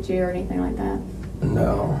hit you or anything like that?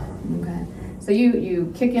 No. Okay. So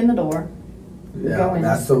you kick in the door. Yeah, go in.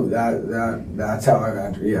 that's how I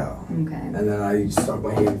entered. Yeah. Okay. And then I stuck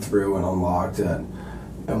my hand through and unlocked it,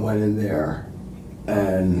 and went in there,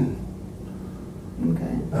 and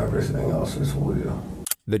everything else is for you.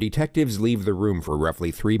 The detectives leave the room for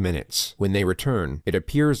roughly 3 minutes. When they return, it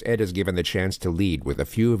appears Ed is given the chance to lead with a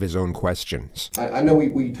few of his own questions. I know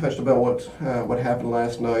we touched about what happened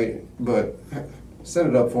last night, but set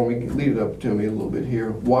it up for me, lead it up to me a little bit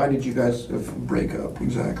here. Why did you guys break up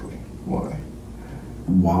exactly? Why?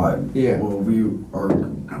 Why? Yeah. Well, we are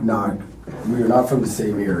not from the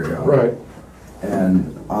same area. Right.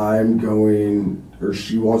 And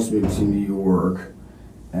she wants to move to New York,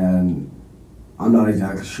 and I'm not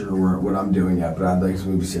exactly sure what I'm doing yet, but I'd like to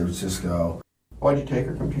move to San Francisco. Why'd you take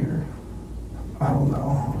her computer? I don't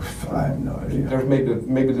know. I have no idea. There's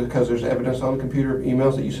maybe because there's evidence on the computer,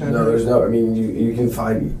 emails that you sent? No, there's no. I mean, you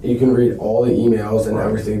can read all the emails and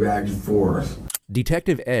everything back and forth.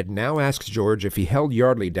 Detective Ed now asks George if he held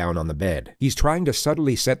Yeardley down on the bed. He's trying to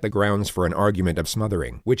subtly set the grounds for an argument of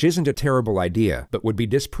smothering, which isn't a terrible idea, but would be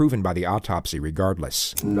disproven by the autopsy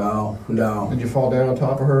regardless. No. Did you fall down on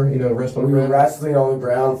top of her, rest on the ground? We were wrestling on the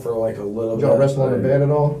ground for a little bit. Did y'all wrestle on the bed at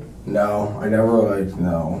all? No, I never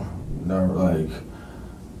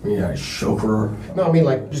I shook her. No, I mean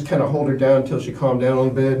just kind of hold her down until she calmed down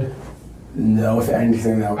on the bed? No, if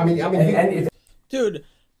anything, that would... Dude,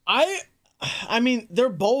 I mean, they're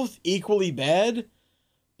both equally bad,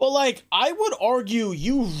 but I would argue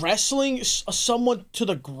you wrestling someone to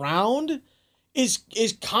the ground is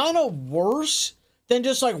kind of worse than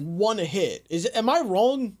just one hit. Am I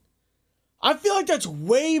wrong? I feel like that's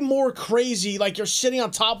way more crazy. You're sitting on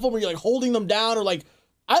top of them, or you're holding them down, or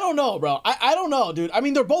I don't know, bro. I don't know, dude. I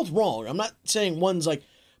mean, they're both wrong. I'm not saying one's but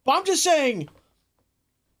I'm just saying,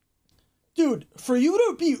 dude, for you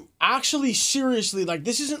to be actually seriously,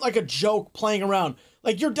 this isn't a joke playing around.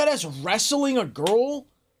 You're deadass wrestling a girl.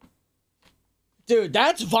 Dude,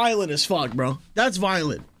 that's violent as fuck, bro. That's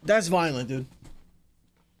violent. That's violent, dude.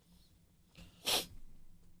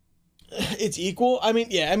 It's equal. I mean,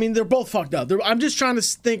 yeah, they're both fucked up. I'm just trying to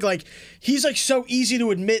think, he's, so easy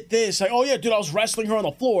to admit this. Oh, yeah, dude, I was wrestling her on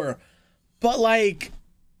the floor. But, I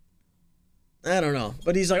don't know.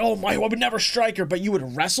 But he's oh, I would never strike her, but you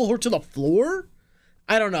would wrestle her to the floor?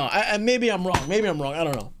 I don't know. Maybe I'm wrong. I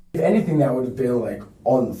don't know. If anything, that would have been,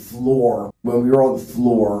 on the floor. When we were on the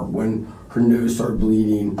floor, when her nose started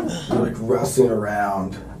bleeding, we were, wrestling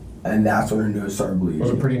around, and that's when her nose started bleeding. Was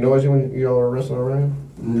it pretty noisy when y'all were wrestling around?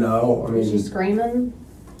 No, I mean... Was she screaming?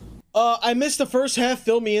 I missed the first half.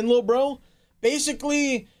 Fill me in, little bro.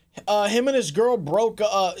 Basically, him and his girl broke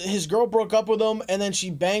up with him, and then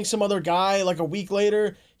she banged some other guy, a week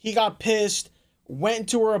later. He got pissed, went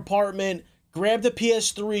into her apartment, grabbed a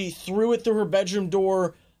PS3, threw it through her bedroom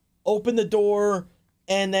door, opened the door,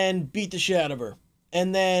 and then beat the shit out of her.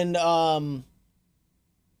 And then, now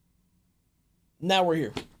we're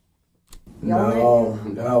here. No,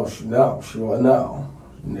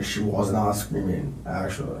 she was not screaming,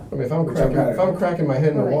 actually. I mean, if I'm cracking my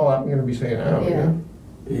head in the wall, I'm going to be saying, "Ow!" Yeah.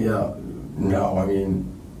 Yeah. No, I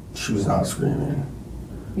mean, she was not screaming.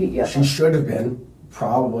 Yeah. She should have been,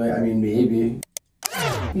 probably. I mean, maybe.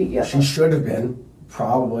 Yeah. She should have been,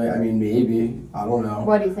 probably. I mean, maybe. I don't know.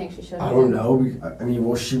 Why do you think she should have? I don't know. I mean,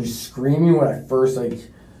 well, she was screaming when I first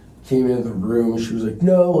came into the room. She was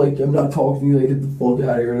no, I'm not talking to you. Get the fuck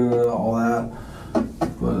out of here, all that.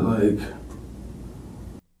 But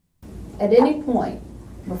At any point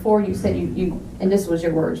before you said you and this was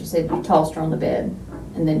your words, you said you tossed her on the bed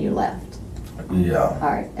and then you left. Yeah. All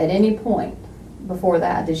right. At any point before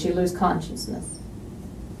that, did she lose consciousness?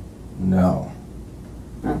 No.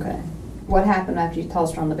 Okay. What happened after you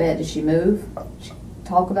tossed her on the bed? Did she move?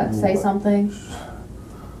 Say something?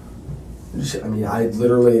 I mean, I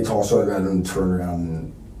literally tossed her on the bed and turned around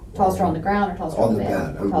and... Tossed her on the ground or tossed her on the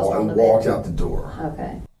bed? And tossed her on the walked bed. out the door.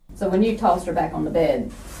 Okay. So when you tossed her back on the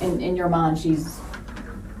bed, in your mind she was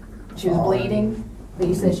bleeding, but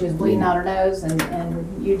you said she was bleeding out her nose, and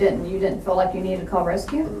you didn't feel like you needed to call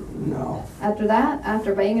rescue? No. After that,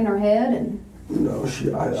 after banging her head and no,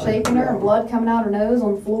 shaking her and blood coming out her nose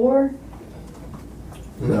on the floor?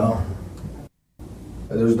 No.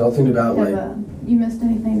 There's nothing about you missed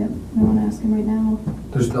anything that no one asking right now?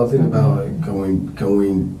 There's nothing about going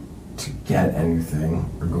to get anything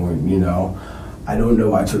or going, you know. I don't know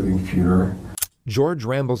why I took the computer. George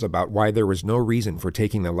rambles about why there was no reason for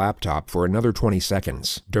taking the laptop for another 20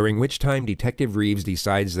 seconds, during which time Detective Reeves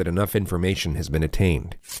decides that enough information has been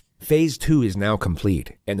attained. Phase 2 is now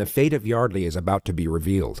complete, and the fate of Yeardley is about to be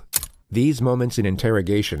revealed. These moments in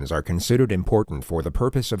interrogations are considered important for the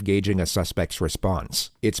purpose of gauging a suspect's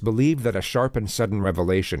response. It's believed that a sharp and sudden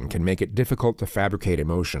revelation can make it difficult to fabricate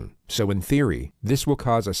emotion. So in theory, this will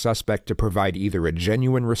cause a suspect to provide either a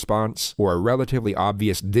genuine response or a relatively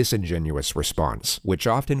obvious disingenuous response, which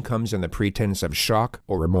often comes in the pretense of shock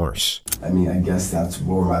or remorse. I mean, I guess that's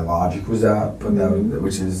where my logic was at, but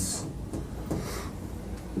which is...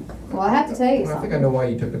 Well, I have to tell you something. I think I know why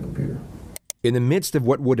you took the computer. In the midst of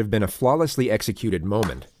what would have been a flawlessly executed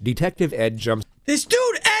moment, Detective Ed jumps... This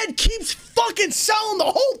dude, Ed, keeps fucking selling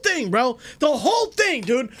the whole thing, bro. The whole thing,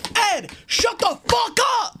 dude. Ed, shut the fuck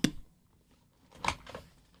up!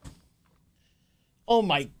 Oh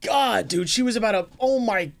my god, dude. She was about to... Oh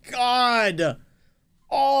my god.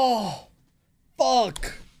 Oh.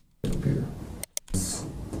 Fuck.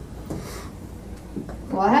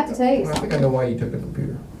 Well, I have to tell you something. I think I know why you took the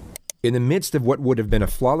computer. In the midst of what would have been a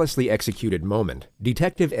flawlessly executed moment,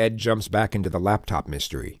 Detective Ed jumps back into the laptop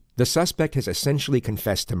mystery. The suspect has essentially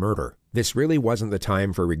confessed to murder. This really wasn't the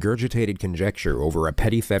time for regurgitated conjecture over a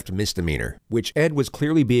petty theft misdemeanor, which Ed was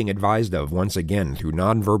clearly being advised of once again through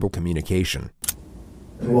nonverbal communication.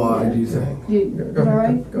 Why do you think? You all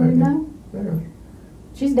right? Go ahead. No?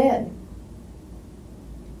 She's dead.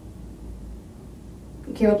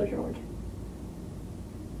 You killed her, George.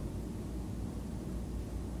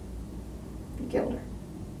 You killed her.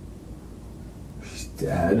 She's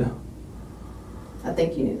dead? I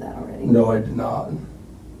think you knew that already. No, I did not.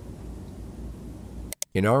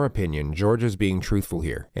 In our opinion, George is being truthful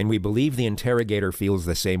here, and we believe the interrogator feels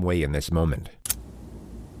the same way in this moment.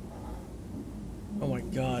 Oh my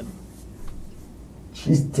god.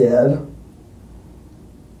 She's dead?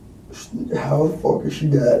 How the fuck is she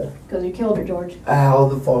dead? Because you killed her, George. How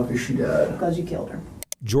the fuck is she dead? Because you killed her.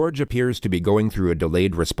 George appears to be going through a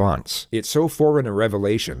delayed response. It's so foreign a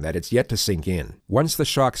revelation that it's yet to sink in. Once the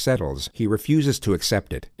shock settles, he refuses to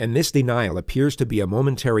accept it, and this denial appears to be a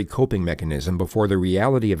momentary coping mechanism before the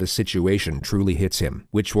reality of the situation truly hits him,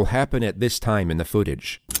 which will happen at this time in the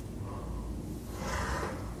footage.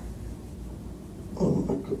 Oh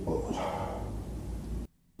my god.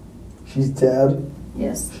 She's dead?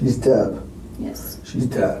 Yes. She's dead? Yes. She's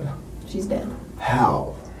dead. She's dead.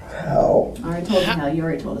 How? How? I already told you how. You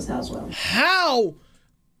already told us how as well. How?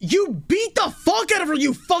 You beat the fuck out of her,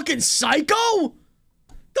 you fucking psycho?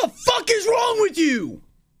 The fuck is wrong with you?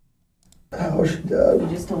 How is she dead? You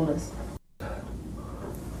just told us.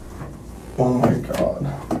 Oh my god.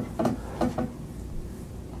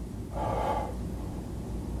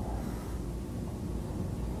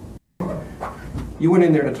 You went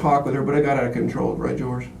in there to talk with her, but it got out of control, right,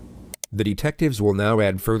 George? The detectives will now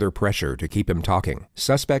add further pressure to keep him talking.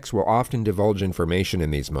 Suspects will often divulge information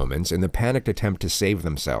in these moments in the panicked attempt to save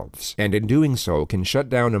themselves, and in doing so can shut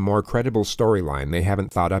down a more credible storyline they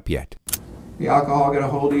haven't thought up yet. The alcohol got a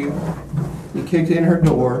hold of you. You kicked in her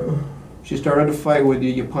door. She started to fight with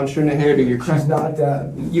you. You punched her in the head, or you cracked. She's not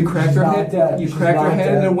dead. You cracked her head. Dead. You She's cracked her head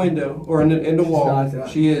in dead. the window or in the wall. Not dead.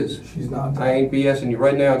 She is. She's not dead. I ain't BSing you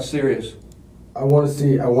right now. It's serious. I want to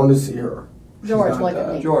see her. George, not look dead.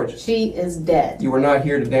 at me. George. She is dead. You are not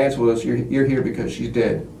here to dance with us. You're here because she's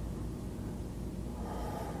dead.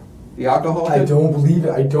 The alcohol. I don't believe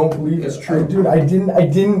it. I don't believe It's it. true. Dude, I didn't. I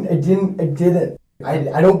don't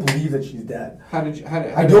believe that she's dead. How did you?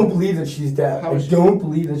 I don't believe that she's dead. How I is she- don't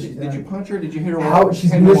believe that she's dead. Did you punch her? Did you hit her? How?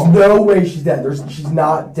 Head There's wall? no way she's dead. She's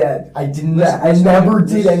not dead. I didn't. I never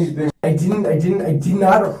did anything. I did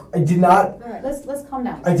not. All right, let's calm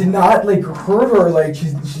down. I did not like hurt her. Like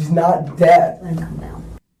she's not dead. Let him calm down.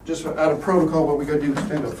 Just out of protocol, what we gotta do is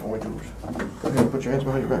stand up for me, George. Go ahead, put your hands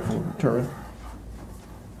behind your back for me. Turn.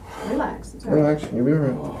 Relax. It's all right. Relax. You'll be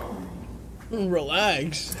alright.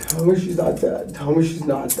 Relax. Tell me she's not dead. Tell me she's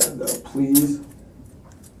not dead though, please.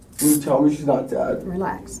 Will you tell me she's not dead?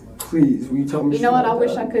 Relax. Please, will you tell me You she's know what? not I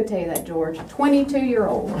wish dead? I could tell you that, George.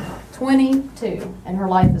 22-year-old. 22. And her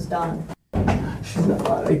life is done. She's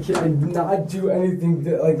not. I did not do anything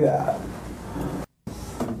like that.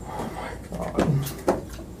 Oh my god.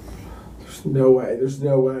 There's no way. There's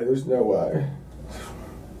no way. There's no way.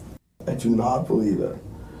 I do not believe it.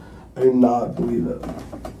 I do not believe it.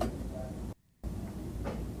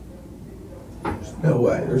 There's no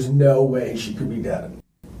way. There's no way she could be dead.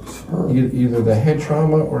 Either the head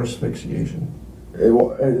trauma or asphyxiation. There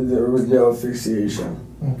was no asphyxiation.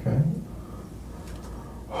 Okay.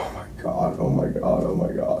 Oh my god. Oh my god. Oh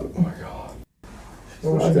my god. Oh my god.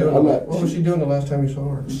 What was she doing the last time you saw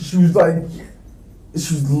her? She was like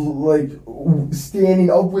standing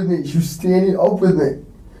up with me. She was standing up with me.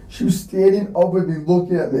 She was standing up with me,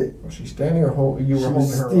 looking at me. Was she standing or you were holding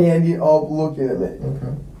her? She was standing up, looking at me.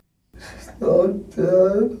 Okay. She's not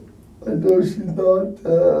dead. I know she's not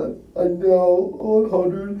dead. I know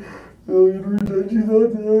 100 million % she's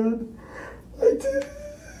not dead. I did.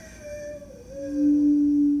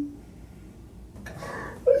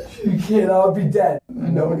 She cannot be dead. I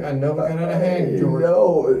know it got out of hand, George.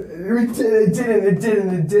 No, it didn't.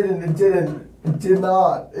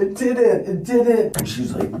 It didn't. And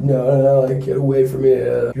she's like, no, like, get away from me.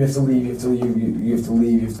 You have to leave, you have to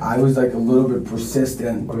leave. I was like a little bit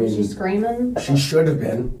persistent. I mean, was she screaming? She should have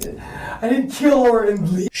been. I didn't kill her and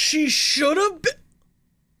leave. She should have been.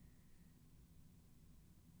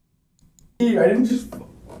 I didn't just.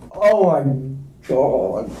 Oh my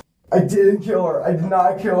God. I didn't kill her. I did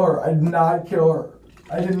not kill her. I did not kill her.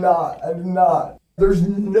 I did not. There's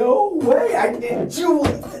no way I didn't do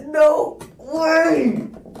it. No way.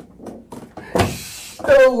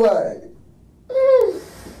 No way.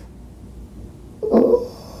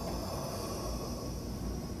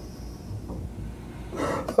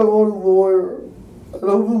 I want a lawyer. I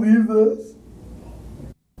don't believe this.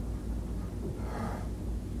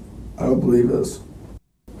 I don't believe this.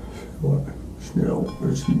 What? No,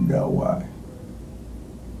 there's no way.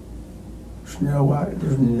 There's no way.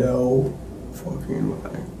 There's no fucking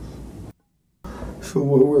way. So,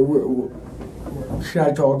 should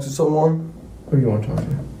I talk to someone? Who do you want to talk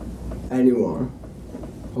to? Anyone.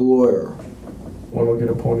 A lawyer. One will get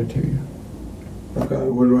appointed to you. Okay,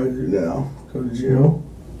 what do I do now? Go to jail?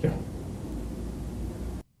 Yeah.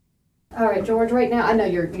 All right, George. Right now, I know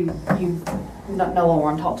you no longer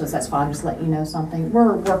want to talk to us. That's fine. Just let you know something.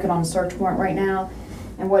 We're working on a search warrant right now,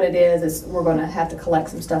 and what it is we're going to have to collect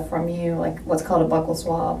some stuff from you, like what's called a buccal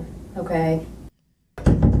swab. Okay.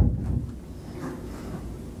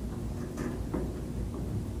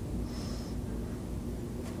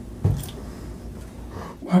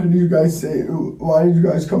 Why did you guys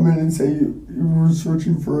come in and say you were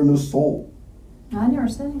searching for an assault? I never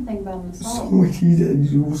said anything about an assault.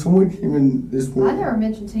 Someone came in this morning. I never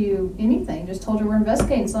mentioned to you anything. Just told you we're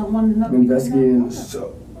investigating something. Wanted to know. Investigating.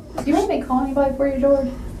 Do you want me to call anybody for you, George?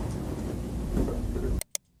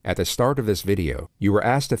 At the start of this video, you were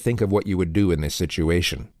asked to think of what you would do in this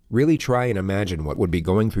situation. Really try and imagine what would be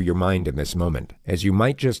going through your mind in this moment, as you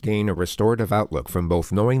might just gain a restorative outlook from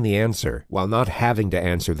both knowing the answer while not having to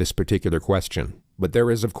answer this particular question. But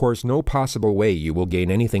there is of course no possible way you will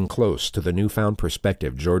gain anything close to the newfound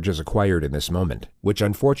perspective George has acquired in this moment, which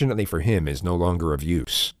unfortunately for him is no longer of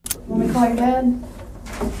use. Want me to call your dad?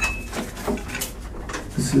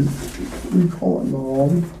 We call it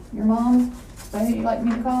Mom. Your mom? Is that who you'd like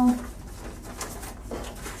me to call?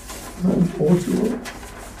 Can I talk to her?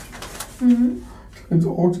 Can I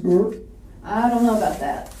talk to her? I don't know about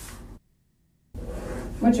that.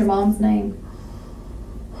 What's your mom's name?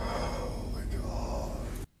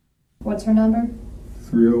 What's her number?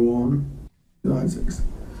 301-96.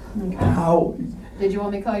 Okay. How? Did you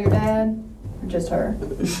want me to call your dad? Or just her?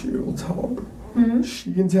 She'll tell her.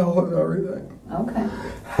 She can tell her everything. Okay.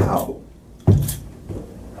 How?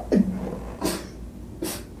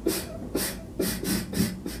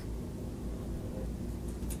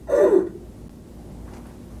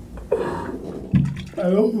 I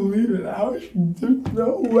don't believe it. There's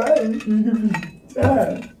no way she could be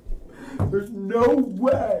dead. There's no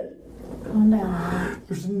way. Calm down.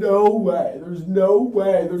 There's no way. There's no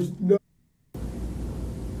way. There's no.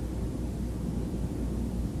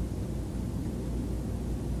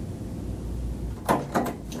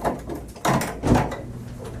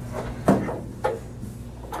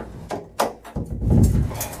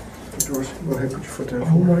 George, go ahead, put your foot down.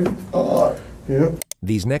 Oh my God. Yep.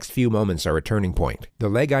 These next few moments are a turning point. The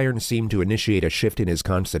leg irons seem to initiate a shift in his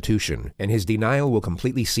constitution, and his denial will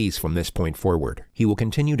completely cease from this point forward. He will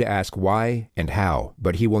continue to ask why and how,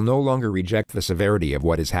 but he will no longer reject the severity of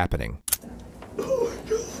what is happening. Oh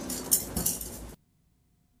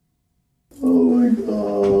my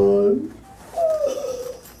God.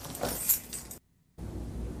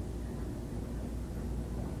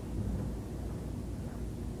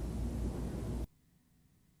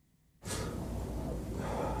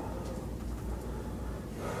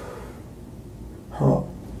 Huh.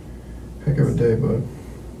 Heck of a day, bud.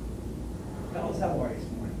 Fellas, how are you this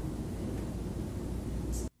morning?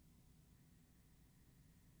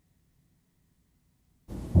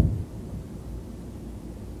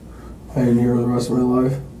 I ain't here the rest of my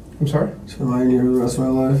life. I'm sorry? So am I in here the rest of my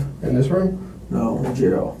life? In this room? No, in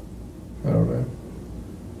jail. I don't know.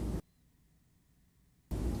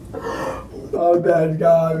 a bad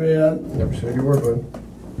guy, man. Never said you were, bud.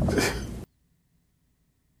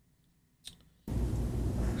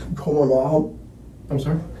 Call my mom. I'm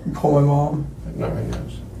sorry? Call my mom. Not right now.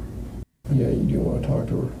 Yeah, you do want to talk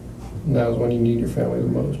to her. Now's when you need your family the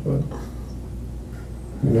most, bud.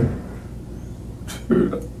 You know?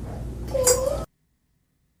 Dude.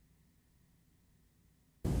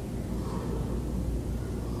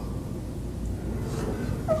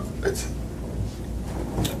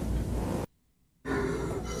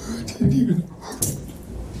 Didn't even.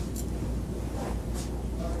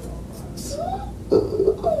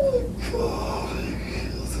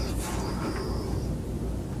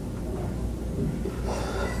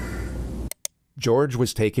 George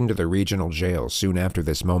was taken to the regional jail soon after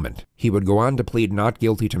this moment. He would go on to plead not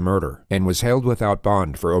guilty to murder and was held without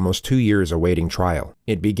bond for almost 2 years awaiting trial.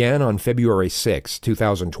 It began on February 6,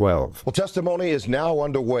 2012. Well, testimony is now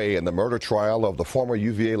underway in the murder trial of the former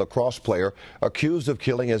UVA lacrosse player accused of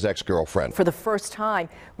killing his ex-girlfriend. For the first time,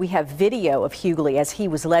 we have video of Yeardley as he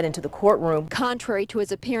was led into the courtroom. Contrary to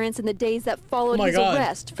his appearance in the days that followed his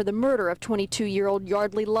arrest for the murder of 22-year-old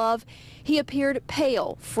Yeardley Love, he appeared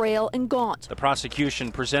pale, frail, and gaunt. The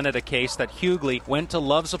prosecution presented a case that Yeardley went to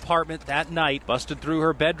Love's apartment that night, busted through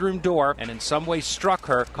her bedroom door, and in some way struck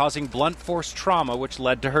her, causing blunt force trauma, which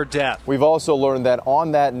led to her death. We've also learned that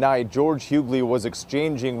on that night, George Yeardley was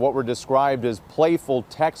exchanging what were described as playful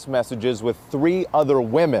text messages with 3 other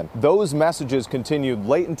women. Those messages continued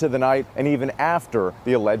late into the night and even after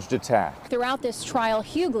the alleged attack. Throughout this trial,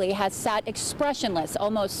 Yeardley has sat expressionless,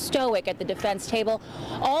 almost stoic at the defense table.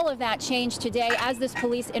 All of that changed today. As this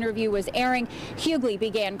police interview was airing, Yeardley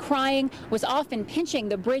began crying, was often pinching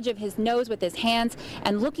the bridge of his nose with his hands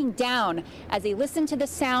and looking down as he listened to the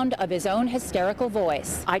sound of his own hysterical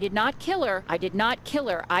voice. I did not kill her. I did not kill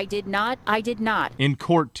her. I did not. In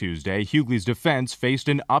court Tuesday, Yeardley's defense faced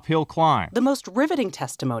an uphill climb. The most riveting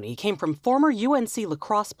testimony came from former UNC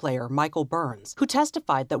lacrosse player Michael Burns, who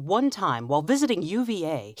testified that one time while visiting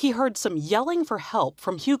UVA, he heard some yelling for help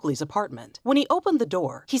from Yeardley's apartment. When he opened the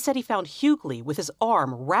door, he said he found Yeardley with his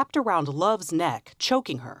arm wrapped around Love's neck,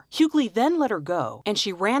 choking her. Yeardley then let her go, and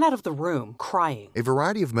she ran out of the room crying. A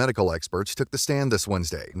variety of medical experts took the stand this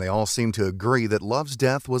Wednesday, and they all seemed to agree that Love's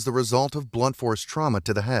death was the result of blunt force trauma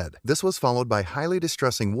to the head. This was followed by highly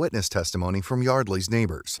distressing witness testimony from Yeardley's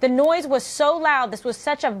neighbors. The noise was so loud, this was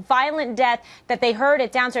such a violent death that they heard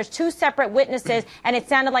it downstairs, 2 separate witnesses, and it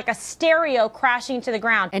sounded like a stereo crashing to the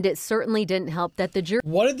ground. And it certainly didn't help that the jury...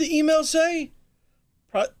 What did the email say?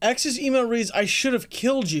 X's email reads, "I should have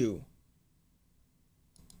killed you."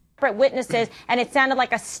 Witnesses, and it sounded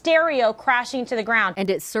like a stereo crashing to the ground.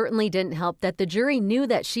 And it certainly didn't help that the jury knew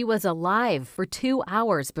that she was alive for 2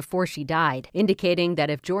 hours before she died, indicating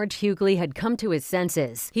that if George Yeardley had come to his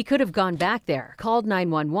senses, he could have gone back there, called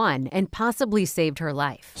 911, and possibly saved her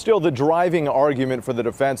life. Still, the driving argument for the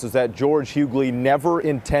defense is that George Yeardley never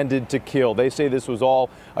intended to kill. They say this was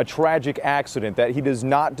all a tragic accident, that he does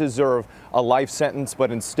not deserve a life sentence,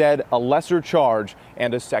 but instead a lesser charge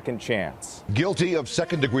and a second chance. Guilty of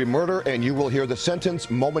second-degree murder, and you will hear the sentence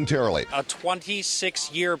momentarily. A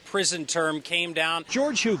 26-year prison term came down.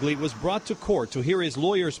 George Yeardley was brought to court to hear his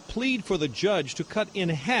lawyers plead for the judge to cut in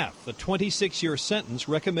half the 26-year sentence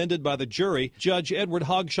recommended by the jury. Judge Edward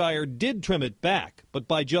Hogshire did trim it back, but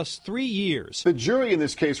by just 3 years. The jury in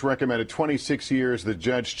this case recommended 26 years. The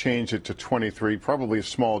judge changed it to 23, probably a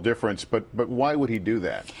small difference, but why would he do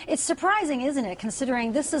that? It's surprising, isn't it,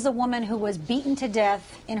 considering this is a woman who was beaten to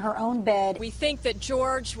death in her own bed. We think that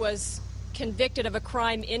George was convicted of a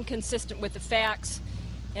crime inconsistent with the facts,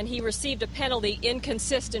 and he received a penalty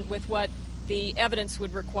inconsistent with what the evidence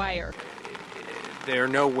would require. There are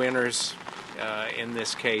no winners in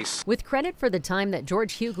this case. With credit for the time that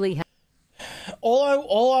George Yeardley had...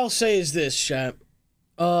 All I'll say is this, chat.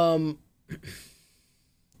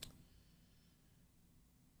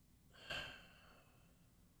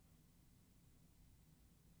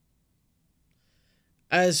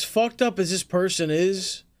 As fucked up as this person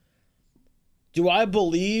is, do I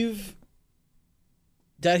believe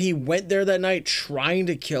that he went there that night trying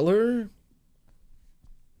to kill her?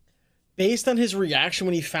 Based on his reaction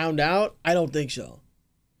when he found out, I don't think so.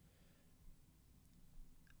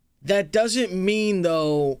 That doesn't mean,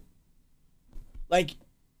 though, like,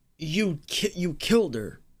 you killed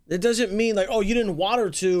her. It doesn't mean, like, oh, you didn't want her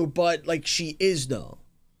to, but, like, she is, though.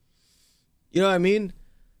 You know what I mean?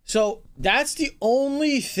 So that's the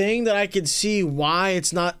only thing that I can see why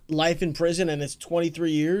it's not life in prison and it's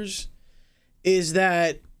 23 years is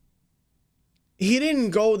that he didn't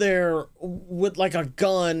go there with like a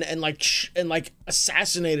gun and like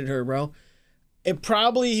assassinated her, bro. it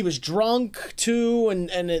probably he was drunk too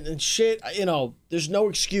and shit. You know, there's no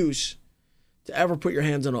excuse to ever put your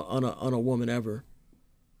hands on a woman ever.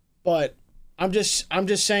 But I'm just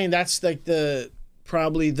saying that's like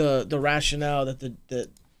probably the rationale that the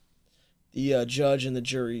judge and the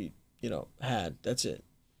jury, you know, had. That's it.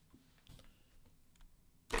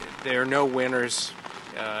 There are no winners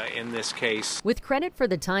in this case. With credit for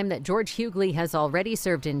the time that George Hughley has already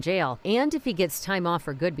served in jail, and if he gets time off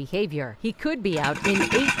for good behavior, he could be out in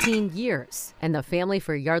 18 years. And the family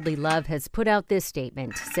for Yeardley Love has put out this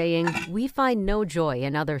statement saying, "We find no joy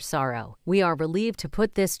in other sorrow. We are relieved to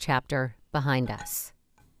put this chapter behind us."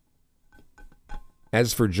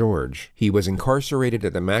 As for George, he was incarcerated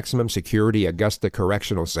at the maximum security Augusta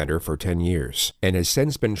Correctional Center for 10 years, and has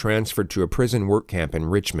since been transferred to a prison work camp in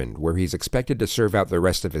Richmond, where he's expected to serve out the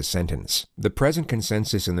rest of his sentence. The present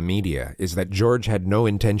consensus in the media is that George had no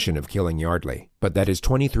intention of killing Yeardley, but that his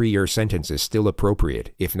 23-year sentence is still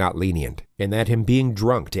appropriate, if not lenient, and that him being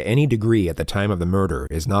drunk to any degree at the time of the murder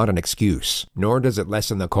is not an excuse, nor does it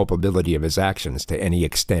lessen the culpability of his actions to any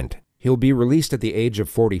extent. He'll be released at the age of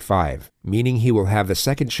 45, meaning he will have the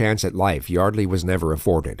second chance at life Yeardley was never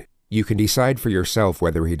afforded. You can decide for yourself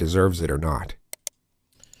whether he deserves it or not.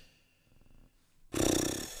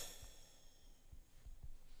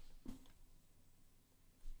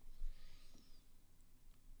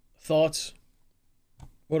 Thoughts?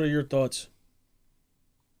 What are your thoughts?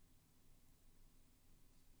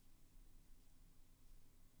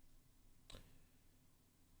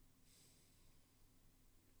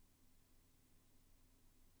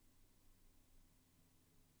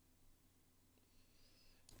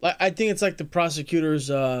 I think it's like the prosecutor's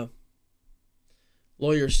lawyer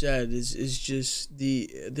said, is just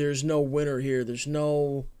there's no winner here. There's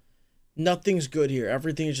nothing's good here.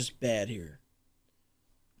 Everything is just bad here.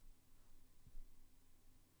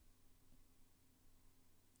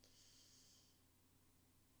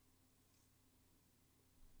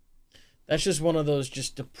 That's just one of those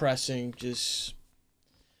just depressing, just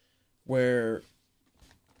where,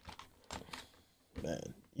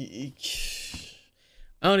 man,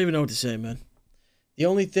 I don't even know what to say, man. The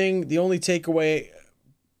only takeaway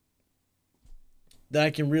that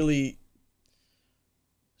I can really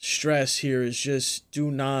stress here is just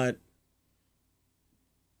do not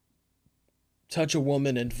touch a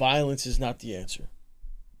woman, and violence is not the answer.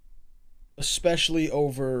 Especially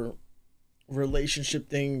over relationship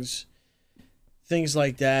things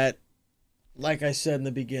like that. Like I said in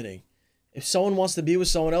the beginning, if someone wants to be with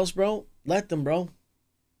someone else, bro, let them, bro.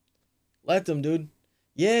 Let them, dude.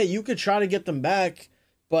 Yeah, you could try to get them back,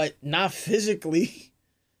 but not physically,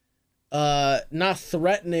 not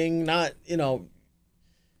threatening, not, you know,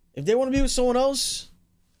 if they want to be with someone else,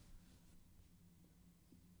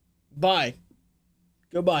 bye.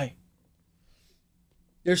 Goodbye.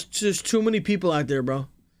 There's just too many people out there, bro,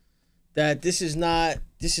 that this is not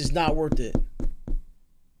worth it.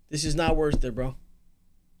 This is not worth it, bro.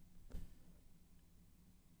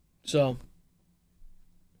 So,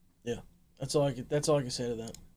 yeah, that's all I can say to that.